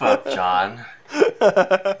roof up, John.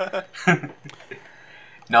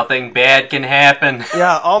 Nothing bad can happen.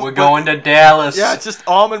 Yeah, we're going to Dallas. Yeah, it's just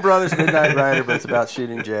Allman Brothers Midnight Rider, but it's about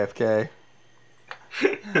shooting JFK.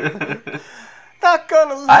 Not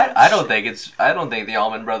gonna I don't think the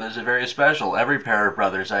Allman Brothers are very special. Every pair of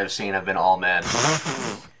brothers I've seen have been all men.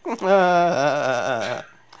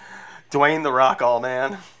 Dwayne the Rock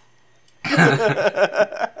Allman.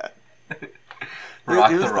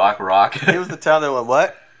 Rock. He was the town that went,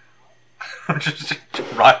 what?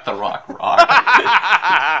 Rock the Rock.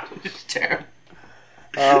 Just terrible.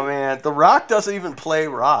 Oh man, The Rock doesn't even play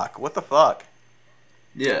rock. What the fuck?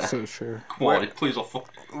 Yeah. So sure. Quality, please.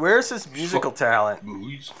 Where's his musical talent?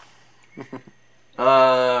 Movies.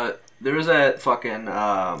 There was that fucking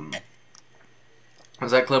was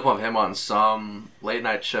that clip of him on some late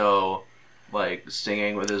night show, like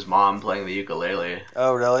singing with his mom playing the ukulele.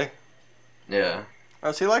 Oh really? Yeah. Oh,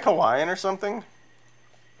 is he like Hawaiian or something?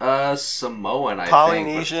 Samoan, I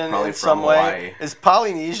Polynesian think. in some way. Hawaii. Is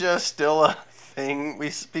Polynesia still a thing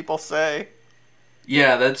people say?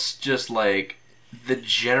 Yeah, that's just like the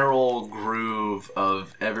general groove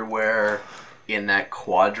of everywhere in that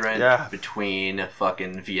quadrant between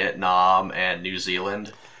fucking Vietnam and New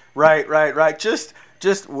Zealand. Right. Just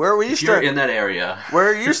where we used to. You're in that area.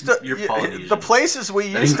 Where you used to. You're Polynesian. The places we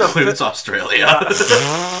used that includes Australia.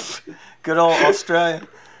 Good old Australia.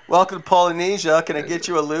 Welcome to Polynesia. Can I get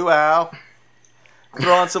you a luau?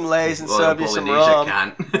 Throw on some lays and sub you some rum.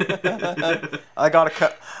 I got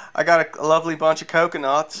a lovely bunch of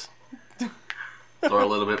coconuts. Throw a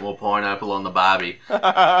little bit more pineapple on the barbie.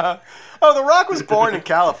 Oh, The Rock was born in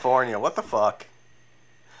California. What the fuck?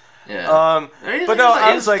 Yeah. But no,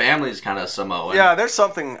 I was his like, family's kind of Samoan. Yeah, there's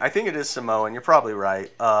something. I think it is Samoan. You're probably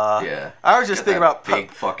right. Yeah. I was just thinking about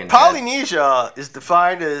big fucking Polynesia is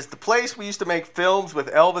defined as the place we used to make films with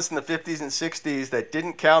Elvis in the 50s and 60s that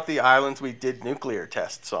didn't count the islands we did nuclear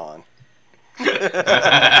tests on.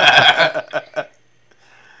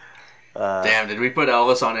 Damn, did we put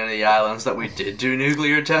Elvis on any of the islands that we did do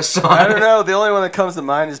nuclear tests on? I don't know. The only one that comes to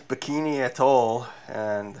mind is Bikini Atoll,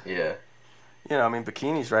 and yeah, you know, I mean,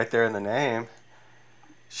 bikini's right there in the name.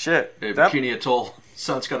 Shit, hey, Bikini Atoll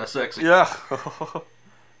sounds kind of sexy. Yeah.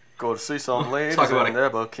 Go to see some ladies Talk about in their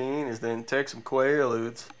bikinis, then take some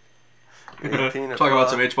Quaaludes. Talk about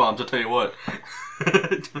some H-bombs. I'll tell you what.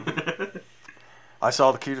 I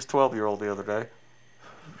saw the cutest 12-year-old the other day.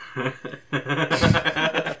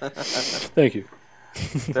 Thank you.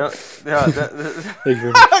 Thank you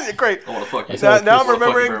very much. Great. I want to fuck you. Now I'm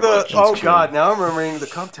remembering the now I'm remembering the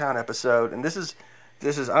Cumptown episode, and this is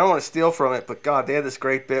I don't want to steal from it, but God, they had this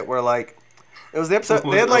great bit where like it was the episode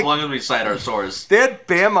they had like as long as we cite our source. They had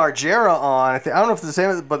Bam Margera on. I don't know if it's the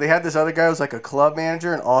same, but they had this other guy who was like a club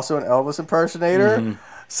manager and also an Elvis impersonator. Mm-hmm.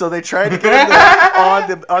 So they tried to get him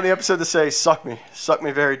on the episode to say "suck me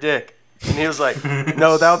very dick." And he was like,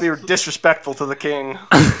 no, that would be disrespectful to the king.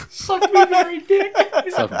 Suck me very dick.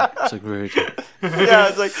 It's like very good. Yeah,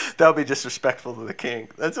 it's like, that would be disrespectful to the king.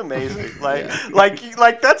 That's amazing. Like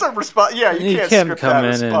that's a response. Yeah, you can't script that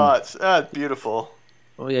response. Beautiful.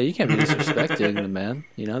 Well, yeah, you can't be disrespecting the man.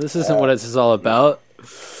 You know, this isn't what this is all about.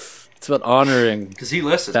 It's about honoring because he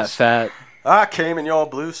listens. That fat. I came in your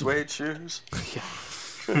blue suede shoes.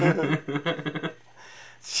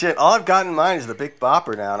 Shit, all I've got in mind is the Big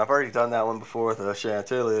Bopper now, and I've already done that one before. The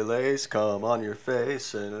Chantilly lace come on your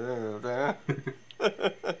face.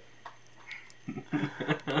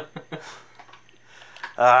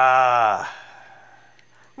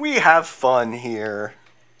 We have fun here.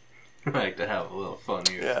 I like to have a little fun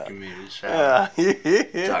here at the community shower.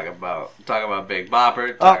 Yeah. Talk about Big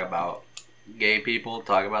Bopper. Talk about gay people.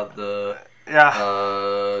 Talk about the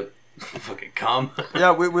fucking cum.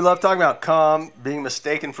 Yeah, we love talking about cum, being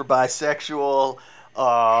mistaken for bisexual,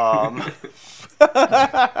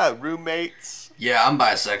 roommates. Yeah, I'm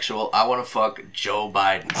bisexual. I want to fuck Joe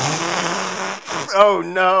Biden. Oh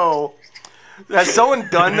no. Has someone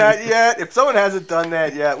done that yet? If someone hasn't done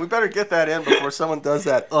that yet, we better get that in before someone does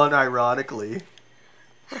that unironically.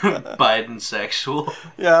 Biden sexual.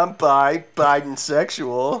 Yeah, I'm Biden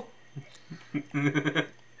sexual.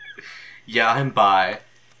 Yeah, I'm Biden.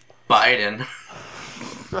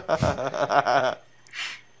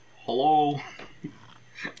 Hello.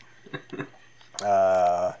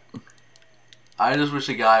 I just wish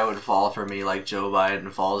a guy would fall for me like Joe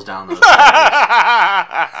Biden falls down those stairs.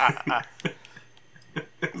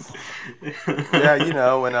 Yeah, you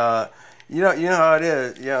know when you know how it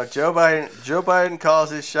is. You know, Joe Biden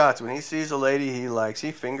calls his shots. When he sees a lady he likes,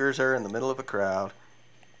 he fingers her in the middle of a crowd.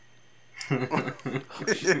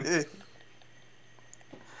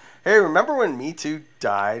 Hey, remember when Me Too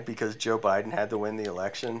died because Joe Biden had to win the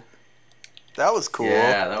election? That was cool.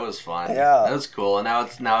 Yeah, that was fun. Yeah, that was cool. And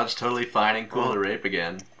now it's totally fine and cool to rape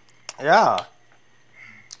again. Yeah.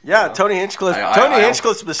 Yeah, Tony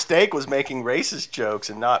Hinchcliffe's mistake was making racist jokes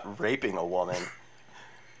and not raping a woman.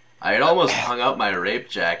 I had almost hung up my rape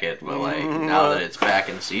jacket, but now that it's back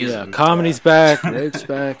in season, yeah, comedy's back, rape's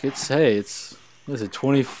back. It's what is it,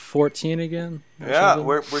 2014 again? Yeah,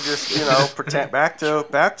 we're just back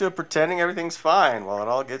to pretending everything's fine while it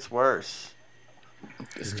all gets worse.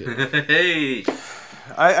 Hey,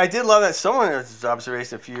 I did love that someone's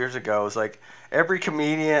observation a few years ago was like every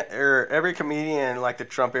comedian like the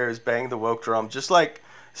Trump era is banging the woke drum. Just like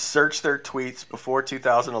search their tweets before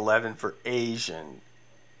 2011 for Asian.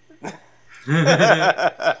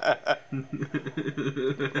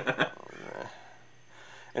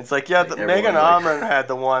 It's like Megan Amram had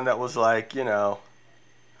the one that was like they're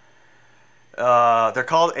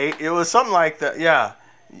called it was something like that. Yeah.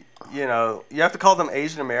 You have to call them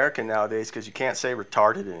Asian American nowadays because you can't say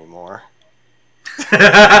retarded anymore.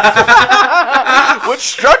 Which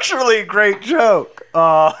structurally great joke.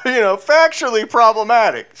 Factually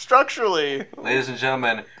problematic. Structurally. Ladies and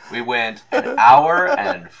gentlemen, we went an hour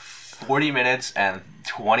and 40 minutes and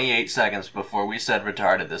 28 seconds before we said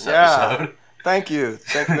retarded this episode. Thank you.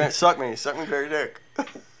 Suck me very dick. We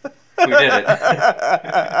did it.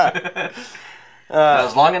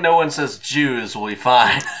 As long as no one says Jews, we'll be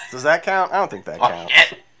fine. Does that count? I don't think that counts.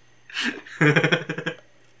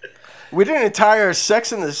 We did an entire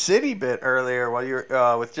Sex and the City bit earlier while you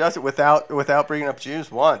were with Justin without bringing up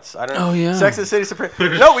Jews once. I don't know. Oh yeah. Sex and the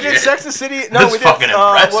City. No, we did Sex and the City. No, we did.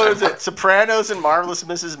 What was it? Sopranos and Marvelous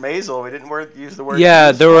Mrs. Maisel. We didn't use the word.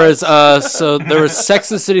 Yeah, there was there was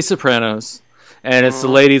Sex and the City, Sopranos, and it's the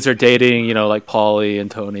ladies are dating, like Paulie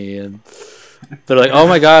and Tony, and they're like, "Oh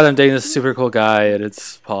my God, I'm dating this super cool guy," and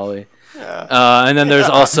it's Paulie. Yeah. And then there's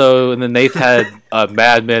Nath had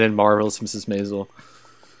Mad Men and Marvelous Mrs. Maisel.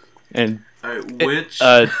 And which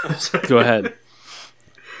go ahead.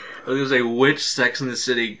 I was gonna say, which Sex and the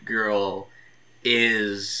City girl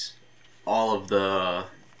is all the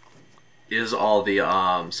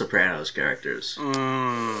Sopranos characters?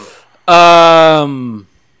 Christine,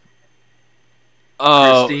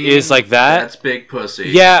 is like that? That's big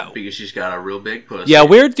pussy. Yeah, because she's got a real big pussy. Yeah,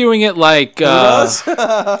 we're doing it like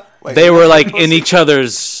they were like in each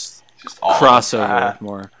other's crossover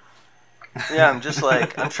more. Yeah, I'm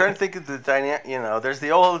trying to think of the dynamic. There's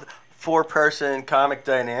the old 4-person comic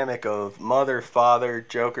dynamic of mother, father,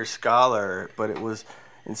 Joker, scholar, but it was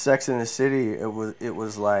in Sex and the City. It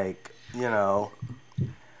was like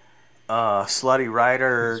slutty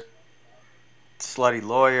writer, slutty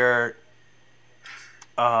lawyer,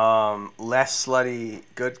 less slutty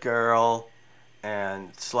good girl,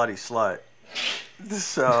 and slutty slut.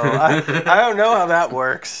 So I don't know how that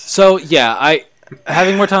works. So yeah,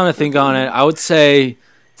 having more time to think on it, I would say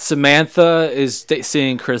Samantha is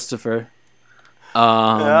seeing Christopher.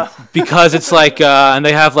 Because it's like, and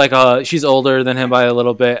they have like she's older than him by a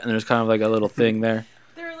little bit, and there's kind of like a little thing there.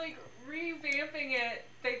 They're like revamping it.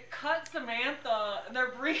 They cut Samantha, and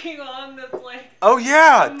they're bringing on this like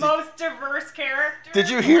the most diverse character. Did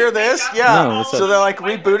you hear this? No, Yeah. So they're like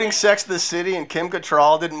rebooting Sex and the City, and Kim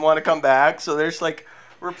Cattrall didn't want to come back, so there's like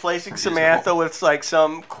replacing Samantha with like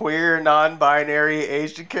some queer, non-binary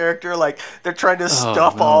Asian character. Like they're trying to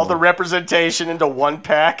stuff all the representation into one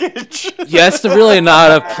package. Yeah, it's really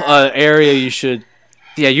not a area you should.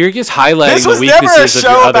 Yeah, you're just highlighting the weaknesses of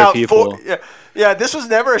your other people. Yeah, this was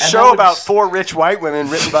never a show about 4 rich white women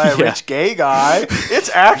written by a rich gay guy. It's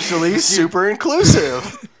actually super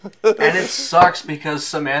inclusive. And it sucks because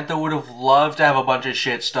Samantha would have loved to have a bunch of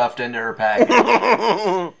shit stuffed into her package.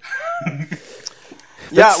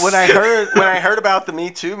 Yeah, when I heard about the Me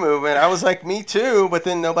Too movement, I was like, me too, but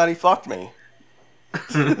then nobody fucked me.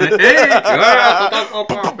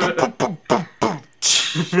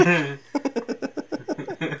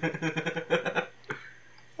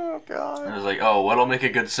 Oh god. I was like, oh, what'll make a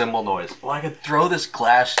good cymbal noise? Well, I could throw this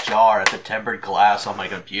glass jar at the tempered glass on my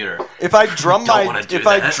computer. If I drum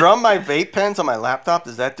my vape pens on my laptop,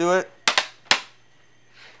 does that do it?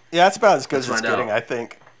 Yeah, that's about as good as it's getting, I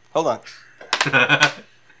think. Hold on.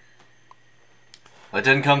 It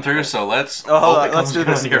didn't come through, so let's do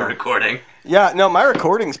this on your recording. Yeah, no, my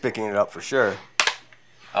recording's picking it up for sure.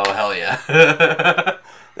 Oh, hell yeah.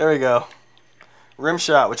 There we go.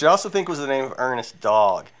 Rimshot, which I also think was the name of Ernest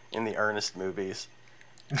Dog in the Ernest movies.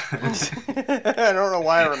 I don't know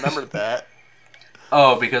why I remembered that.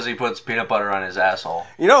 Oh, because he puts peanut butter on his asshole.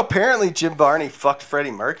 You know, apparently Jim Varney fucked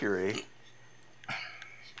Freddie Mercury.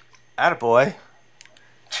 Attaboy.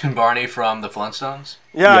 Jim Varney from the Flintstones?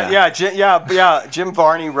 Yeah, Jim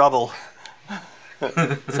Varney Rubble.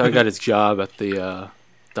 That's how he got his job at the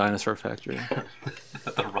dinosaur factory.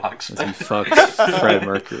 At the Rocks. He fucked Fred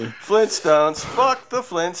Mercury. Flintstones. Fuck the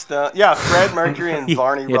Flintstones. Yeah, Fred Mercury and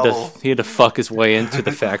Varney Rubble. He had to fuck his way into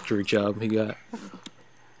the factory job he got.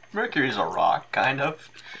 Mercury's a rock, kind of.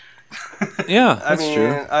 Yeah, that's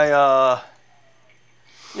true.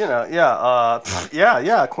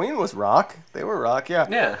 Queen was rock. They were rock, yeah.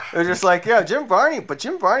 Yeah. It was just like, Jim Varney, but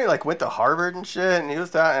Jim Varney, like, went to Harvard and shit, and he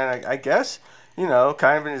was that, and I guess, kind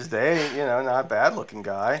of in his day, not a bad-looking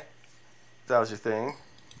guy. That was your thing.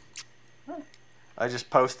 I just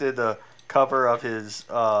posted the cover of his,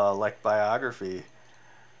 biography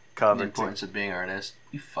cover. The importance of being earnest.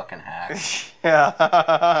 You fucking hack.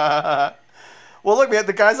 Yeah. Well, look, man,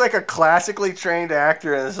 the guy's like a classically trained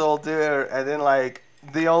actor, and this old dude, and then, like,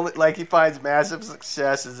 the only, like, he finds massive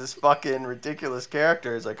success as this fucking ridiculous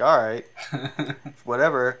character. It's like, all right,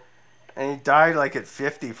 whatever. And he died, like, at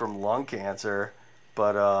 50 from lung cancer.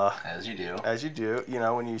 But, As you do. As you do,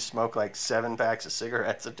 when you smoke, like, 7 packs of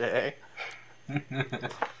cigarettes a day.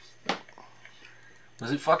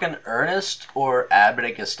 Was it fucking Ernest or Abbott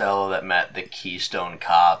and Costello that met the Keystone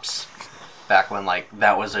Cops? Back when, like,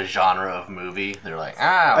 that was a genre of movie. They're like,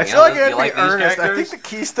 I feel like it'd be Ernest. I think the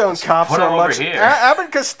Keystone Cops are much... Abbott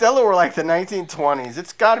and Costello were like the 1920s.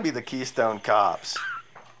 It's got to be the Keystone Cops.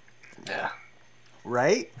 Yeah.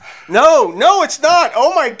 Right? No, it's not.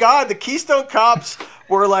 Oh my God, the Keystone Cops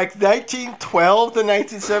were like 1912 to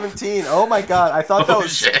 1917. Oh my God, I thought that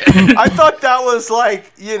was. Shit. I thought that was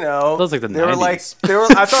like That was like the 90s.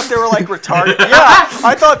 I thought they were like retarded. Yeah,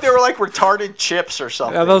 I thought they were like retarded chips or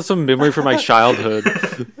something. Yeah, that was some memory from my childhood.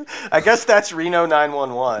 I guess that's Reno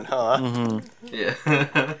 911, huh? Mm-hmm.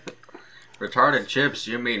 Yeah. Retarded chips?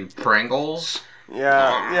 You mean Pringles?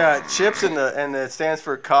 Yeah, chips and it stands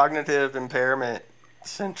for cognitive impairment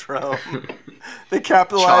syndrome. They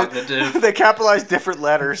capitalize different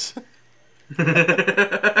letters.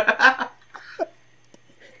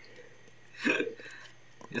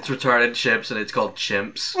 It's retarded chips and it's called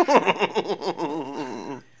chimps.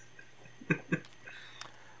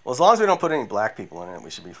 Well, as long as we don't put any black people in it, we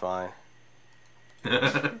should be fine.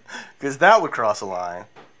 Because that would cross a line.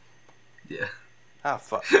 Yeah. Ah,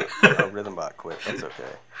 fuck. Oh, Rhythm Bot quit. That's okay.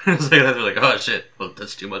 They're like, oh shit, well,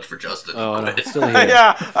 that's too much for Justin. Oh, no, quit. still here.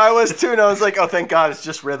 Yeah, I was too, and I was like, oh, thank God, it's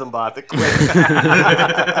just Rhythm Bot that quit.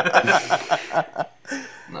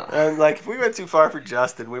 No. And, like, if we went too far for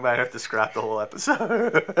Justin, we might have to scrap the whole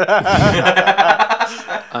episode.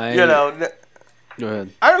 Go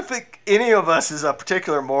ahead. I don't think any of us is a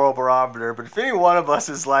particular moral barometer, but if any one of us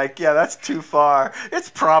is like, yeah, that's too far, it's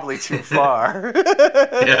probably too far.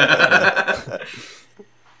 Yeah.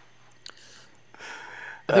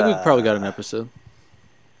 I think we've probably got an episode.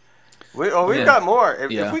 We've got more.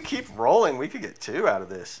 If we keep rolling, we could get 2 out of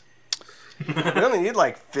this. We only need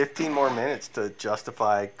like 15 more minutes to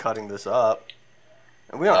justify cutting this up.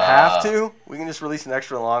 And we don't have to. We can just release an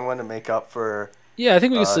extra long one to make up for I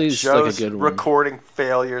think we can see just like a good one. Recording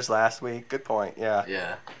failures last week. Good point, yeah.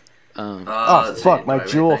 Yeah. Oh, fuck, my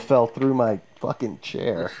jewel fell through my fucking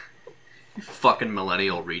chair. You fucking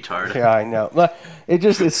millennial retard. Yeah, I know.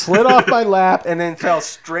 It slid off my lap and then fell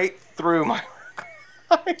straight through my...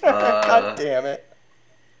 God damn it.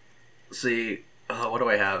 See, what do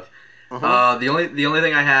I have? The only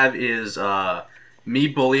thing I have is me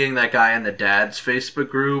bullying that guy in the dad's Facebook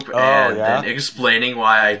group then explaining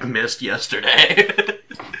why I missed yesterday.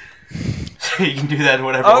 So you can do that in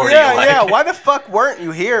whatever order you like. Yeah. Why the fuck weren't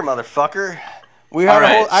you here, motherfucker? We had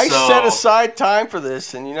I set aside time for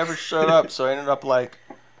this, and you never showed up, so I ended up like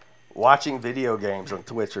watching video games on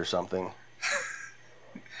Twitch or something.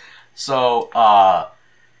 So, all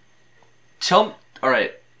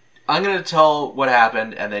right. I'm gonna tell what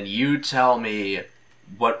happened, and then you tell me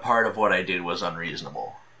what part of what I did was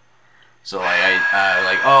unreasonable. So I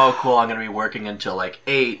like, oh cool, I'm gonna be working until like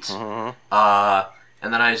 8. And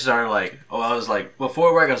then I started like, I was like,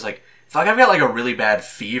 before work I was like, fuck, I've got like a really bad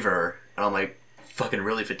fever, and I'm like fucking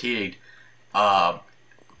really fatigued. And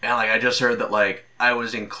like I just heard that like I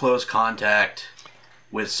was in close contact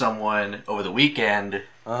with someone over the weekend.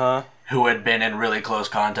 Who had been in really close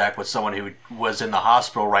contact with someone who was in the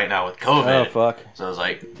hospital right now with COVID. Oh, fuck. So I was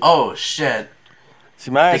like, oh, shit.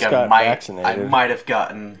 See, I vaccinated. I might have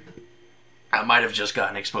just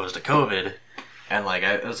gotten exposed to COVID. And, like,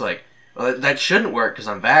 I was like, well, that shouldn't work because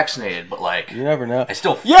I'm vaccinated, but, like... You never know. I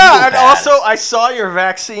still feel bad. Also, I saw your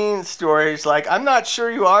vaccine stories. Like, I'm not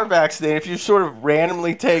sure you are vaccinated if you sort of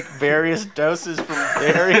randomly take various doses from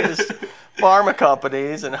various pharma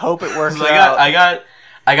companies and hope it works out.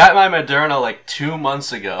 I got my Moderna like 2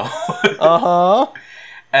 months ago.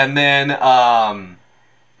 And then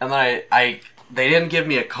they didn't give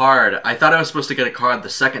me a card. I thought I was supposed to get a card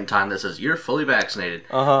the second time that says you're fully vaccinated.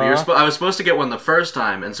 But I was supposed to get one the first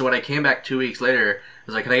time, and so when I came back 2 weeks later, I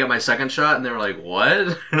was like, "Can I get my second shot?" And they were like,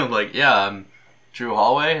 "What?" And I'm like, "Yeah, I'm Drew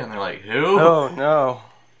Hallway." And they're like, "Who?" Oh no.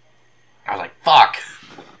 I was like, "Fuck."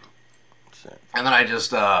 Shit. And then I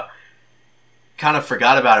just kind of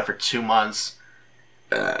forgot about it for 2 months.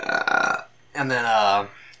 And then I'm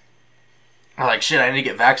like, shit, I need to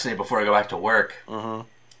get vaccinated before I go back to work. And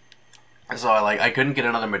so I couldn't get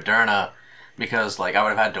another Moderna because like I would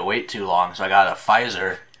have had to wait too long. So I got a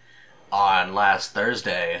Pfizer on last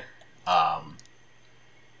Thursday.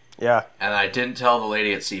 Yeah. And I didn't tell the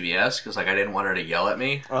lady at CVS because like I didn't want her to yell at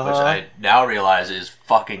me, which I now realize is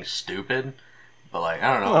fucking stupid. But like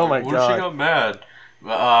I don't know. Oh my what God. if she got mad?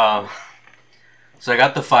 But, so I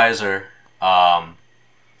got the Pfizer.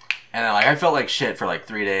 And then, like, I felt like shit for, like,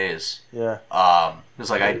 3 days. Yeah. Because,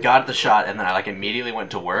 like, I got the shot, and then I, like, immediately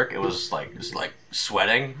went to work. It was, like,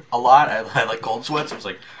 sweating a lot. I had, like, cold sweats. I was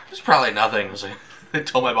like, there's probably nothing. I was like, I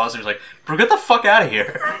told my boss, he was like, bro, get the fuck out of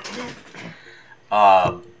here.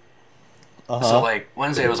 So, like,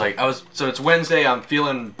 Wednesday, so it's Wednesday, I'm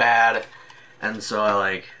feeling bad. And so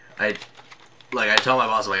I tell my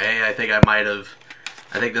boss, like, hey, I think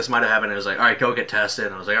this might have happened. And it was like, all right, go get tested.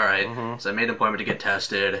 And I was like, all right. So I made an appointment to get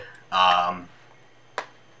tested. And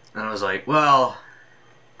I was like, well,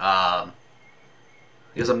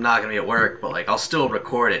 because I'm not going to be at work, but, like, I'll still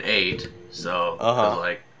record at 8. So, I was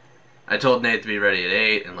like, I told Nate to be ready at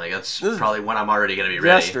 8, and, like, that's probably when I'm already going to be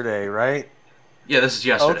ready. Yesterday, right? Yeah, this is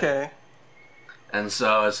yesterday. Okay. And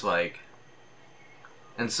so it's like,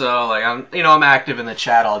 I'm active in the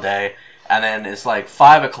chat all day. And then it's like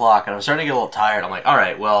 5 o'clock, and I'm starting to get a little tired. I'm like, all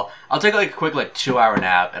right, well, I'll take like a quick 2-hour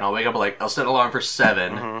nap, and I'll wake up I'll set an alarm for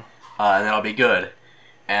 7, and then I'll be good.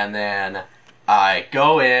 And then I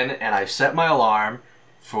go in and I set my alarm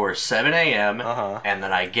for 7 a.m. And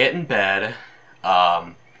then I get in bed,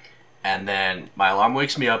 and then my alarm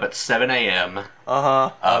wakes me up at 7 a.m.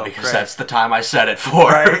 Because that's the time I set it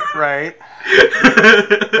for. Right.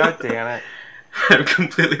 God damn it! I've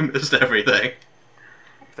completely missed everything.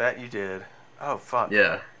 That you did. Oh, fuck.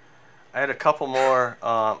 Yeah. I had a couple more.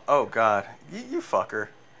 Oh, God. You fucker.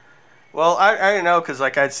 Well, I didn't know because,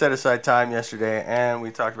 like, I'd set aside time yesterday, and we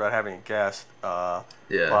talked about having a guest, Bob.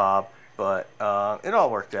 But it all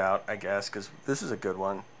worked out, I guess, because this is a good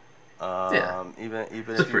one. Even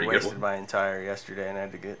if you wasted my entire yesterday and I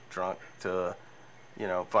had to get drunk to,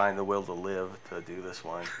 find the will to live to do this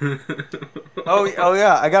one. Oh,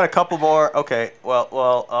 yeah. I got a couple more. Okay.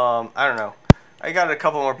 Well, I don't know. I got a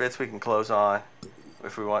couple more bits we can close on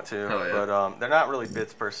if we want to, but they're not really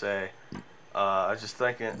bits per se. I was just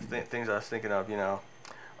thinking things I was thinking of. We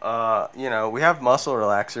have muscle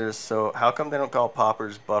relaxers, so how come they don't call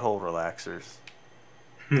poppers butthole relaxers?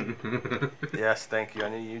 Yes, thank you. I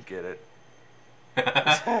knew you'd get it.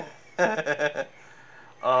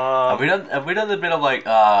 Have we done the bit of like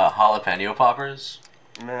jalapeno poppers?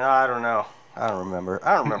 Man, I don't know. I don't remember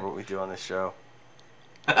what we do on this show.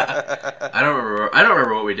 I don't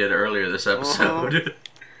remember what we did earlier this episode.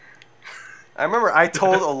 I remember I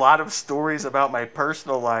told a lot of stories about my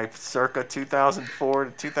personal life circa 2004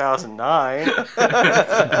 to 2009.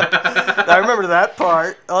 I remember that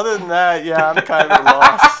part. Other than that, yeah, I'm kind of at a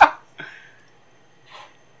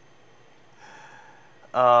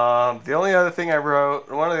loss. The only other thing I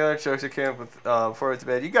wrote, one of the other jokes I came up with before I went to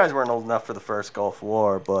bed, you guys weren't old enough for the first Gulf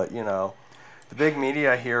War, but, you know, the big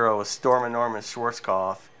media hero was Stormin' Norman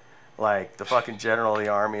Schwarzkopf, like the fucking general of the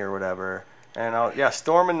army or whatever. And,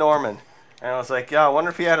 Stormin' Norman. And I was like, yeah, I wonder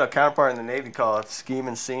if he had a counterpart in the Navy called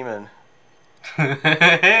Schemin' Seaman.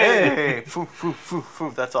 Hey, foo, foo, foo,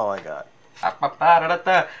 foo. That's all I got.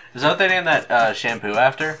 Is that what they named that shampoo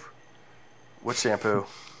after? What shampoo?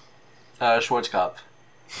 Schwarzkopf.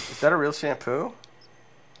 Is that a real shampoo?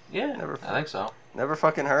 Yeah, I think so. Never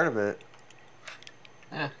fucking heard of it.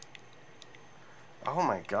 Yeah. Oh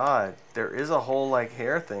my god, there is a whole like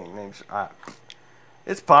hair thing named.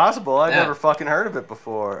 It's possible. I've never fucking heard of it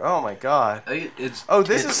before. Oh my god.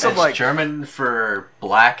 This is some like German for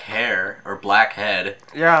black hair or black head.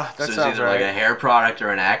 Yeah, that so sounds it's either right. like a hair product or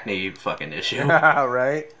an acne fucking issue. Yeah,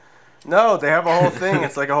 right. No, they have a whole thing.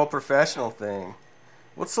 It's like a whole professional thing.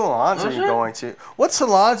 What salons are you going to? What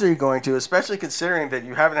salons are you going to? Especially considering that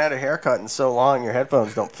you haven't had a haircut in so long, your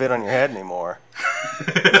headphones don't fit on your head anymore.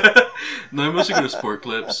 No, I mostly go to Sport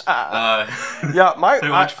Clips. Yeah, I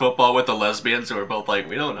watch football with the lesbians who are both like,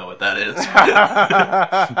 we don't know what that is.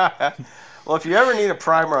 Well, if you ever need a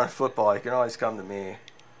primer on football, you can always come to me.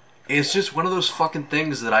 It's just one of those fucking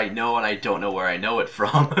things that I know and I don't know where I know it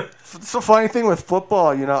from. It's the funny thing with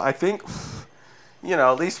football, you know, I think, you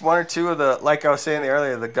know, at least one or two of the, like I was saying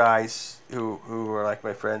earlier, the guys who are like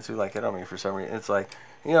my friends who like hit on me for some reason, it's like,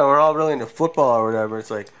 you know, we're all really into football or whatever.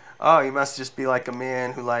 It's like, oh, you must just be like a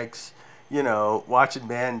man who likes, you know, watching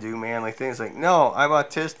men do manly things. Like, no, I'm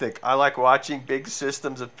autistic. I like watching big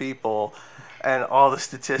systems of people and all the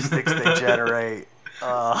statistics they generate.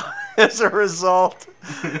 As a result,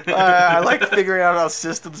 I like figuring out how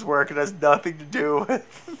systems work. It has nothing to do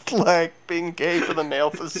with, like, being gay for the male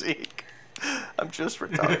physique. I'm just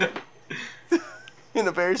retarded. In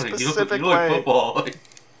a very specific you don't way. Like football. Like,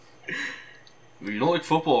 you don't like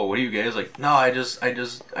football. What are you guys like? No, I just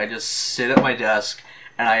sit at my desk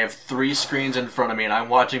and I have 3 screens in front of me and I'm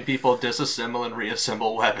watching people disassemble and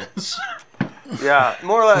reassemble weapons. Yeah,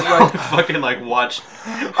 more or less like fucking like watch.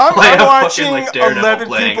 I'm watching fucking, like, 11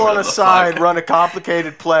 people on a side run a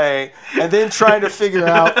complicated play and then trying to figure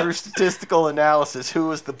out through statistical analysis who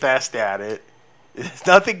was the best at it. There's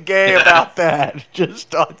nothing gay about that.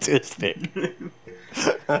 Just autistic.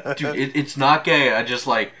 Dude, it's not gay. I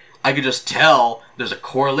could just tell there's a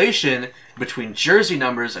correlation between jersey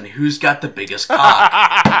numbers and who's got the biggest cock.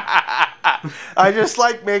 I just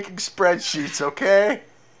like making spreadsheets, okay?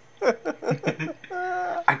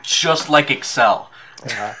 I just like Excel.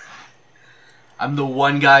 Yeah. I'm the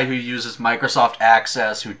one guy who uses Microsoft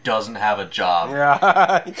Access who doesn't have a job.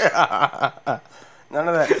 Yeah. Yeah. None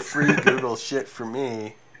of that free Google shit for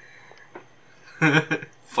me.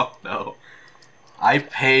 Fuck no. I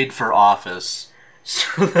paid for Office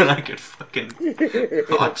so that I could fucking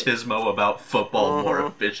autismo about football more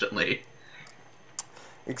efficiently.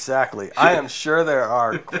 Exactly. I am sure there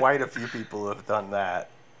are quite a few people who have done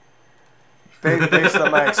that. Based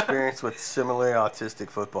on my experience with similarly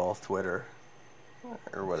autistic football Twitter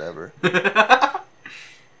or whatever.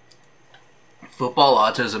 Football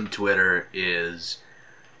autism Twitter is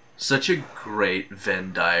such a great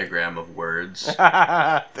Venn diagram of words.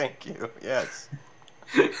 Thank you. Yes.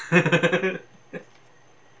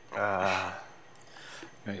 All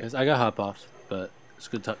right, guys, I got hop off, but it's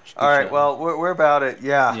good touch. All right, well, we're about it.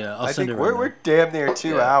 Yeah. Yeah, I think we're damn near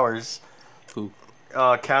 2 hours. Cool.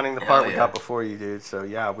 Counting the part we got before you, dude. So,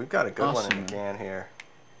 yeah, we've got a good one in the can here.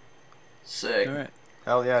 Sick. All right.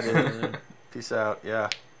 Hell yeah, dude. Peace out. Yeah.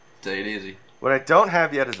 Take it easy. What I don't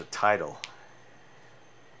have yet is a title.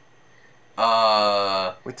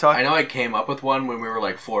 I know I came up with one when we were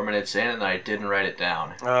like 4 minutes in and I didn't write it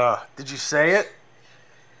down. Did you say it?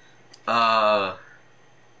 I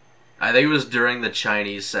think it was during the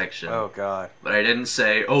Chinese section. Oh, God. But I didn't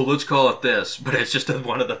say, oh, let's call it this. But it's just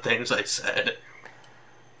one of the things I said.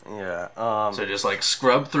 Yeah. So just like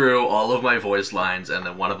scrub through all of my voice lines and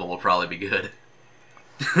then one of them will probably be good.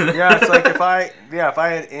 Yeah, it's like if I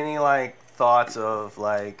had any like thoughts of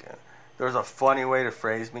like there was a funny way to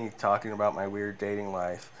phrase me talking about my weird dating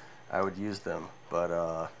life, I would use them.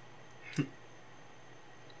 But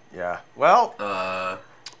yeah. Well,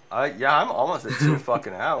 I'm almost at 2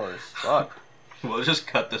 fucking hours. Fuck. We'll just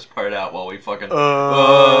cut this part out while we fucking.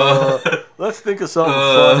 Let's think of something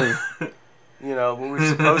funny. You know, what we're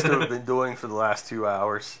supposed to have been doing for the last 2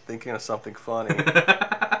 hours, thinking of something funny.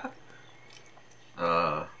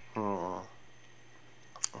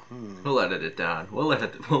 We'll edit it down. We'll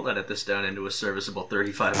edit this down into a serviceable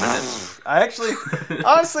 35 minutes.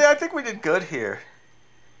 Honestly, I think we did good here.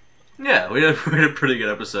 Yeah, we had a pretty good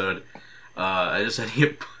episode. I just had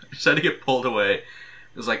to get pulled away.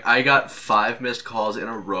 It was like I got 5 missed calls in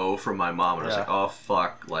a row from my mom, and I was like, "Oh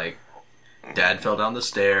fuck!" Like, Dad fell down the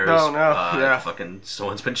stairs. Oh no! Fucking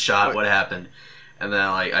someone's been shot. What happened? And then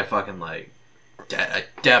I fucking I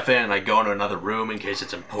deafen and I go into another room in case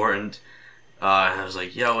it's important. And I was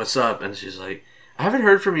like, "Yo, what's up?" And she's like, "I haven't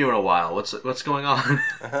heard from you in a while. What's going on?"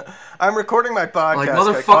 I'm recording my podcast. Like,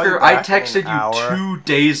 motherfucker, I texted you 2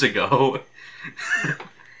 days ago.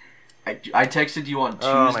 I texted you on Tuesday.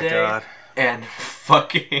 Oh my god. And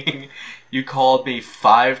fucking, you called me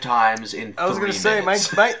 5 times in 3 minutes. I was gonna say,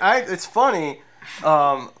 it's funny.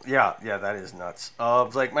 Yeah, that is nuts.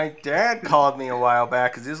 Like my dad called me a while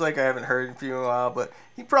back because he was like, I haven't heard from you in a while, but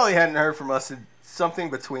he probably hadn't heard from us in something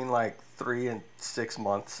between like 3 and 6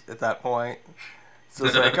 months at that point. So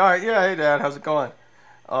it's like, all right, yeah, hey Dad, how's it going?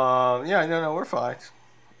 Yeah, no, we're fine.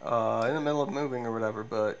 In the middle of moving or whatever,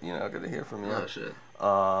 but you know, good to hear from you.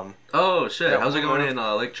 Oh shit. How's it going in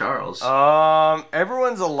Lake Charles?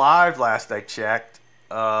 Everyone's alive last I checked.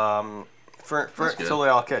 Until they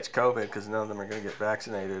all catch COVID, because none of them are going to get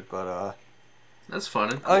vaccinated. But that's fun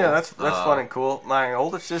and cool. Oh yeah, that's fun and cool. My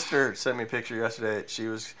older sister sent me a picture yesterday that she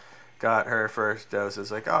got her first dose. It's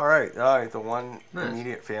like, all right, the one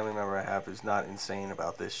immediate family member I have who's not insane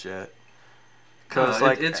about this shit. Cause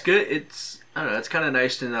it's good. I don't know. It's kind of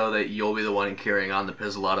nice to know that you'll be the one carrying on the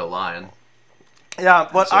Pizzolatto line. Yeah,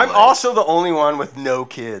 but so I'm also the only one with no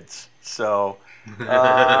kids, so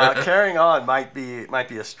carrying on might be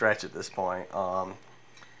a stretch at this point. Yeah.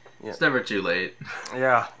 It's never too late.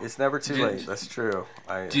 Yeah, it's never too late. That's true.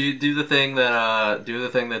 Do you do the thing that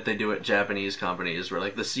they do at Japanese companies, where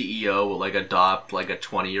like the CEO will like adopt like a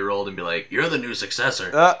 20-year-old and be like, "You're the new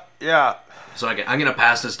successor." Yeah. So I'm gonna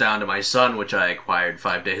pass this down to my son, which I acquired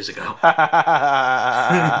 5 days ago.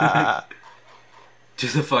 Do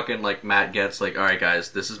the fucking like Matt gets like, all right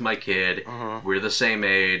guys, this is my kid. Mm-hmm. We're the same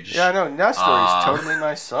age. Yeah, I know. Nestor is totally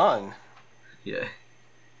my son. Yeah,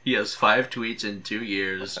 he has 5 tweets in 2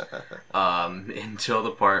 years. Until the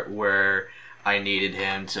part where I needed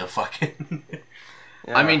him to fucking.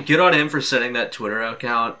 Yeah. I mean, good on him for setting that Twitter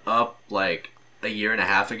account up like a year and a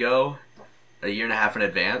half in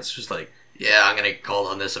advance. Just like, yeah, I'm gonna get called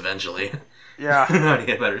on this eventually. Yeah,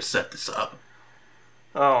 I better set this up.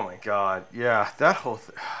 Oh my god, yeah, that whole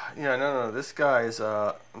yeah, no, this guy is,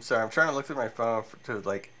 I'm sorry, I'm trying to look through my phone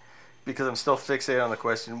because I'm still fixated on the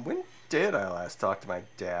question, when did I last talk to my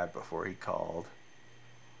dad before he called?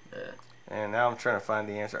 Yeah. And now I'm trying to find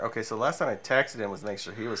the answer. Okay, so last time I texted him was to make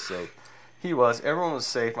sure he was safe. Everyone was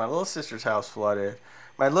safe. My little sister's house flooded.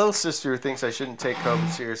 My little sister thinks I shouldn't take COVID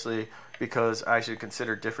seriously because I should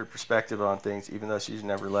consider different perspective on things, even though she's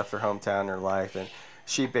never left her hometown in her life, and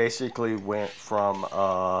she basically went from,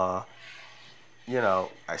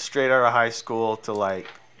 straight out of high school to, like,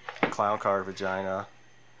 clown car vagina.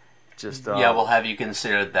 Just well, have you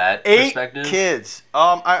considered that 8 perspective? 8 kids.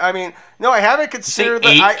 I mean, no, I haven't considered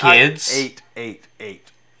that. 8 kids? 8.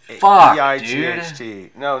 Fuck, EIGHT.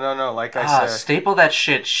 dude. No, like I said. Staple that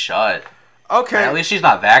shit shut. Okay. At least she's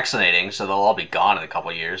not vaccinating, so they'll all be gone in a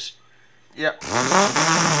couple years. Yep.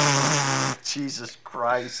 Jesus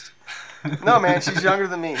Christ. No, man, she's younger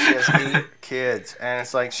than me. She has 8 kids, and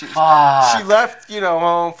it's like she left,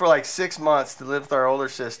 home for like 6 months to live with our older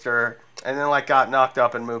sister, and then like got knocked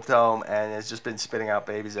up and moved home, and has just been spitting out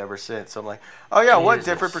babies ever since. So I'm like, oh yeah, Jesus. What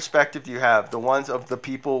different perspective do you have? The ones of the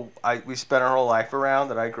people we spent our whole life around,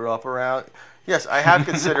 that I grew up around. Yes, I have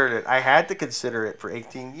considered it. I had to consider it for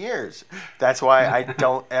 18 years. That's why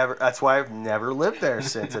That's why I've never lived there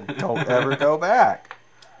since, and don't ever go back.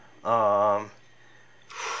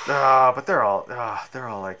 But they're all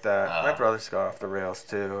like that. My brother's gone off the rails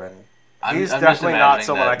too, and he's definitely not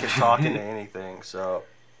someone I can talk into anything. So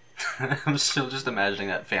I'm still just imagining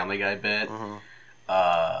that Family Guy bit. Mm-hmm.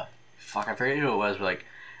 I forget who it was. But like,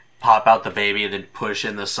 pop out the baby and then push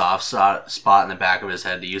in the soft spot in the back of his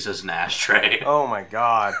head to use as an ashtray. Oh my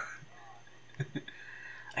god!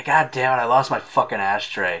 God damn it! I lost my fucking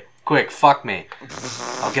ashtray. Quick, fuck me.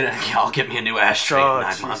 I'll get me a new ashtray in 9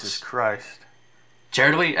 months. Jesus Christ.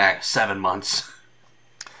 Charitably, 7 months.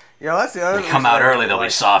 Yeah, that's the other. They come out early, they'll be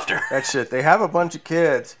softer. That shit. They have a bunch of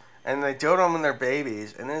kids, and they dote on them when they're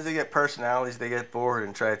babies, and then as they get personalities, they get bored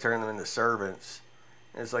and try to turn them into servants.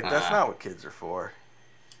 And it's like, that's not what kids are for.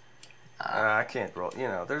 I can't roll. You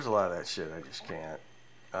know, there's a lot of that shit I just can't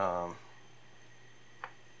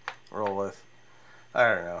roll with. I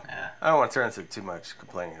don't know. Yeah. I don't want to turn into too much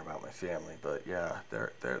complaining about my family, but yeah,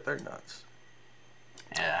 they're nuts.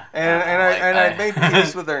 Yeah. And I made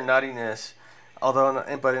peace with their nuttiness,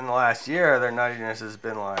 but in the last year, their nuttiness has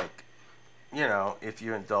been like, you know, if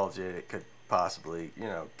you indulge it, it could possibly, you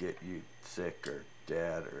know, get you sick or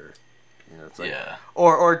dead or, you know, it's like,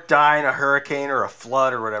 or die in a hurricane or a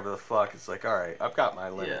flood or whatever the fuck. It's like, all right, I've got my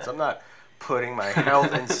limits. I'm not putting my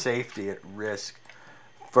health and safety at risk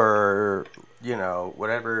for, you know,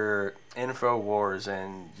 whatever InfoWars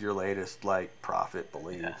and your latest, like, prophet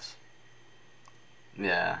believes.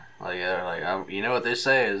 Yeah, like they're like, you know what they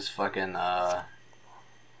say is fucking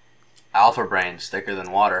alpha brain's thicker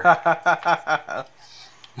than water.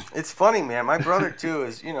 It's funny, man. My brother too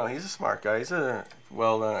is, you know, he's a smart guy. He's a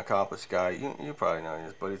well-known, accomplished guy. You probably know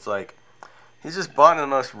this, but it's like he's just bought into the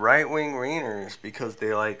most right-wing reaners because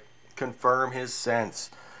they like confirm his sense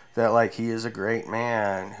that like he is a great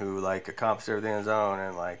man who like accomplished everything on his own,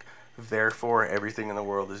 and like therefore everything in the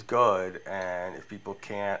world is good, and if people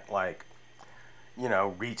can't like, you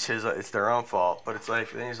know, reach his, it's their own fault. But it's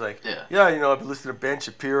like, then he's like, yeah, you know, I've been listening to Ben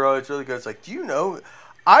Shapiro. It's really good. It's like, do you know,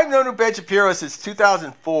 I've known who Ben Shapiro since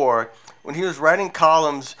 2004 when he was writing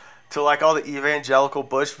columns to like all the evangelical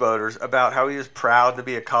Bush voters about how he was proud to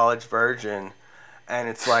be a college virgin. And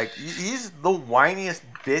it's like, he's the whiniest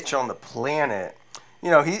bitch on the planet. You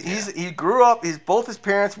know, he grew up, both his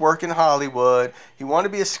parents work in Hollywood. He wanted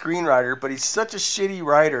to be a screenwriter, but he's such a shitty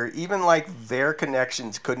writer. Even, like, their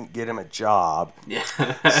connections couldn't get him a job. Yeah.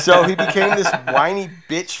 So he became this whiny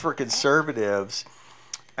bitch for conservatives.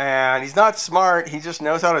 And he's not smart. He just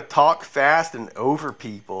knows how to talk fast and over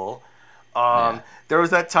people. There was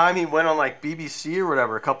that time he went on, like, BBC or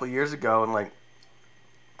whatever a couple of years ago, and, like,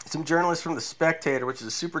 some journalists from The Spectator, which is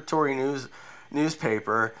a super Tory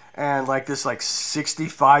newspaper, and like this like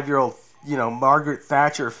 65-year-old, you know, Margaret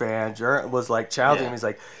Thatcher fan was like challenging him. He's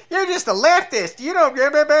like, you're just a leftist, you don't,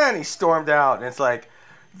 and he stormed out. And it's like,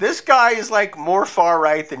 this guy is like more far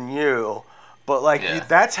right than you, but like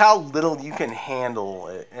that's how little you can handle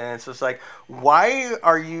it. And it's just like, why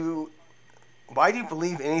do you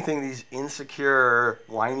believe anything these insecure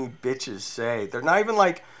whiny bitches say? They're not even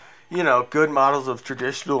like, you know, good models of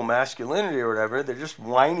traditional masculinity or whatever. They're just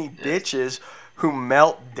whiny bitches who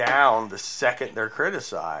melt down the second they're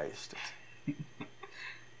criticized.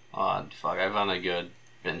 Oh, fuck. I found a good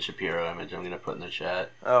Ben Shapiro image I'm going to put in the chat.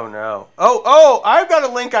 Oh, no. Oh, I've got a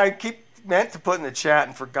link I meant to put in the chat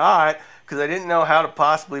and forgot because I didn't know how to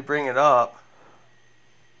possibly bring it up.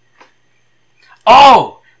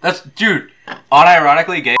 Oh! Dude,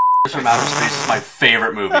 unironically, Gay from Outer Space is my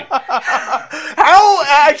favorite movie. How?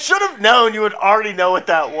 I should have known you would already know what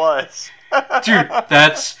that was. Dude,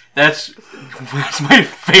 that's my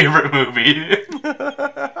favorite movie.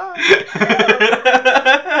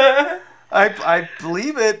 I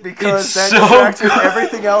believe it because that distracts with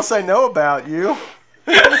everything else I know about you.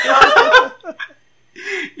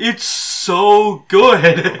 It's so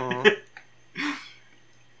good. Mm-hmm.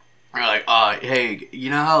 We're like, hey, you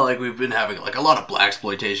know how like we've been having like a lot of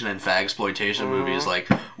blaxploitation and fagsploitation movies? Like,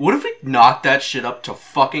 what if we knock that shit up to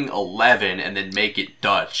fucking 11 and then make it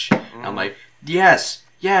Dutch? And I'm like, yes,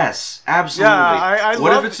 absolutely. Yeah,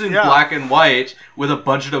 what if it's in black and white with a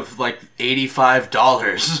budget of like $85?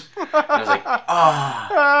 And I was like,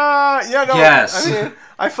 yes. I mean,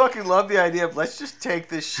 I fucking love the idea of let's just take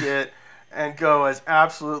this shit and go as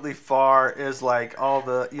absolutely far as like all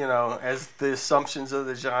the, you know, as the assumptions of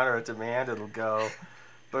the genre demand it'll go.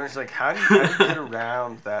 But it's like, how do you get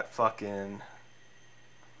around that fucking...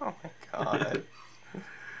 Oh my god.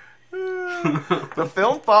 The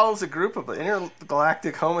film follows a group of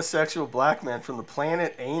intergalactic homosexual black men from the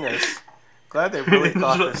planet Anus. Glad they really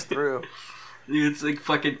thought this through. It's like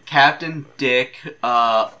fucking Captain Dick,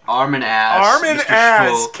 Arm and Ass, Mr.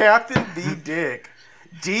 Schvoll. Captain D. Dick.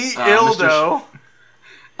 D. Ildo.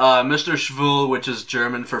 Mr. Schvoll, which is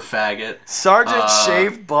German for faggot. Sergeant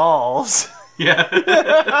Shaved Balls. Yeah.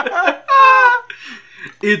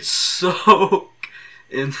 It's so...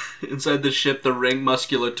 inside the ship, the Ring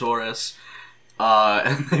Musculatoris.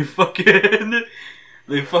 And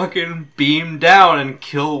they fucking beam down and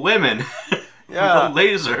kill women. Yeah. With a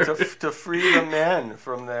laser. To free the men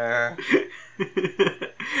from their...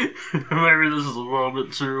 Maybe this is a little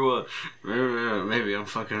bit too. Maybe I'm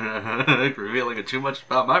fucking revealing too much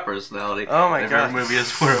about my personality. Oh my god! Every movie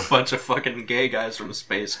is where a bunch of fucking gay guys from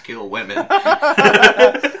space kill women.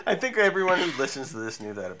 I think everyone who listens to this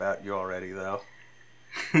knew that about you already, though.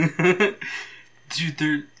 Dude,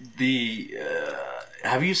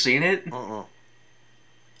 have you seen it?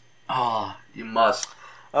 Oh, you must.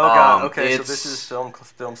 Oh god. Okay, so this is film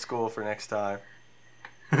school for next time.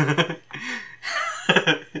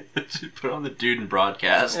 Put on the Dude and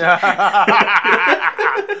Broadcast.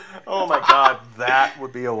 Oh my god, that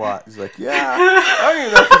would be a lot. He's like, yeah. I don't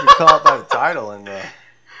even know if you can call it by the title in the.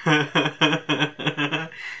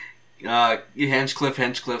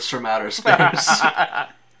 Hinchcliffe's from outer space.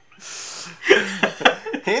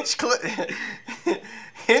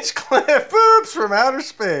 Hinchcliffe boobs from outer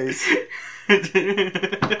space.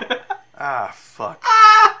 Ah, fuck.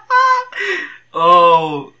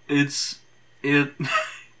 Oh, it's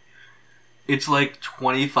like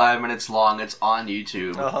 25 minutes long. It's on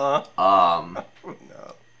YouTube. Oh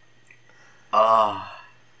no.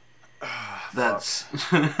 That's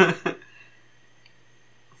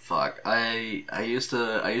fuck. I used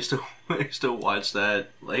to watch that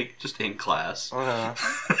like just in class.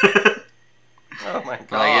 Oh my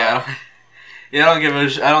god. Yeah. Yeah, I don't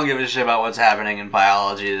give a shit about what's happening in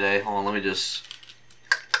biology today. Hold on, let me just.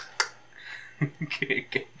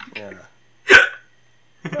 Yeah.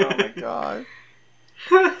 Oh my god.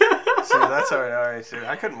 See, that's alright. So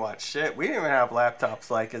I couldn't watch shit. We didn't even have laptops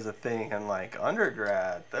like as a thing in like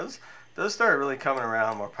undergrad. Those started really coming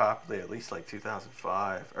around more popularly at least like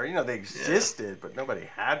 2005. Or they existed, but nobody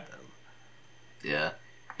had them. Yeah.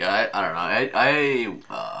 Yeah, I don't know.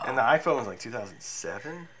 And the iPhone was like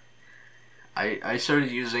 2007. I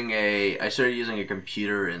started using a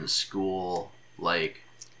computer in school like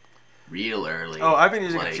real early. Oh, I've been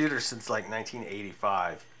using computers since like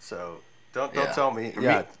 1985. So don't tell me.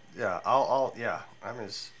 I'm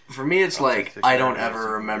as. For me, it's like I don't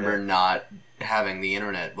ever remember not having the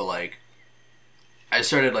internet, but like I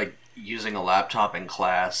started like using a laptop in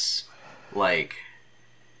class, like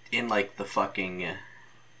in like the fucking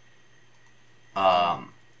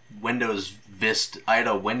Windows Vista. I had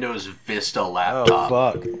a Windows Vista laptop.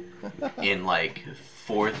 Oh fuck. In like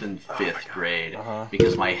 4th and 5th grade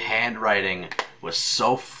because my handwriting was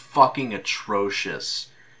so fucking atrocious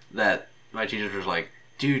that my teacher was like,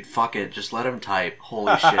 "Dude, fuck it, just let him type.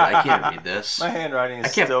 Holy shit, I can't read this. My handwriting is I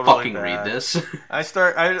can't still fucking really bad. read this." I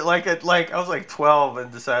was like 12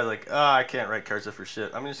 and decided like, I can't write cursive for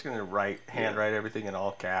shit. I'm just gonna handwrite everything in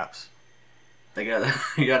all caps. I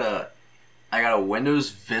got a Windows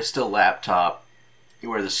Vista laptop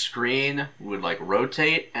where the screen would like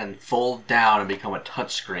rotate and fold down and become a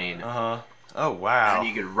touchscreen. Oh wow. And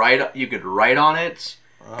you could write on it,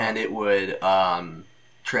 and it would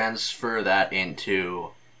transfer that into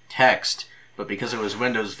text. But because it was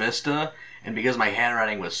Windows Vista, and because my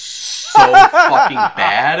handwriting was so fucking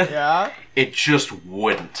bad, it just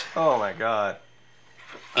wouldn't. Oh my god.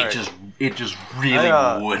 It just really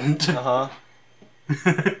wouldn't.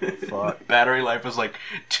 Fuck. Battery life was like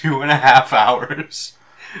 2.5 hours.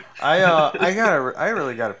 I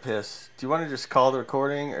really gotta piss. Do you want to just call the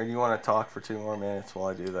recording, or do you want to talk for 2 more minutes while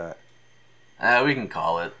I do that? We can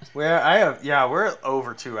call it. We're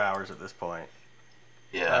over 2 hours at this point.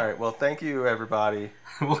 Yeah. All right. Well, thank you, everybody.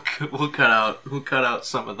 We'll cut out the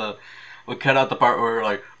part where we're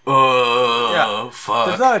like, oh fuck.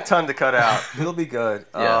 There's not a ton to cut out. It'll be good.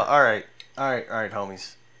 Yeah. All right,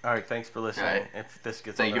 homies. All right. Thanks for listening. Right. If this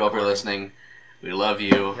gets Thank you all for listening. We love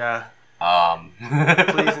you. Yeah.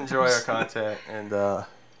 Please enjoy our content and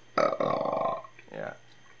yeah.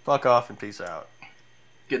 Fuck off and peace out.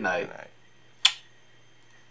 Good night. Good night.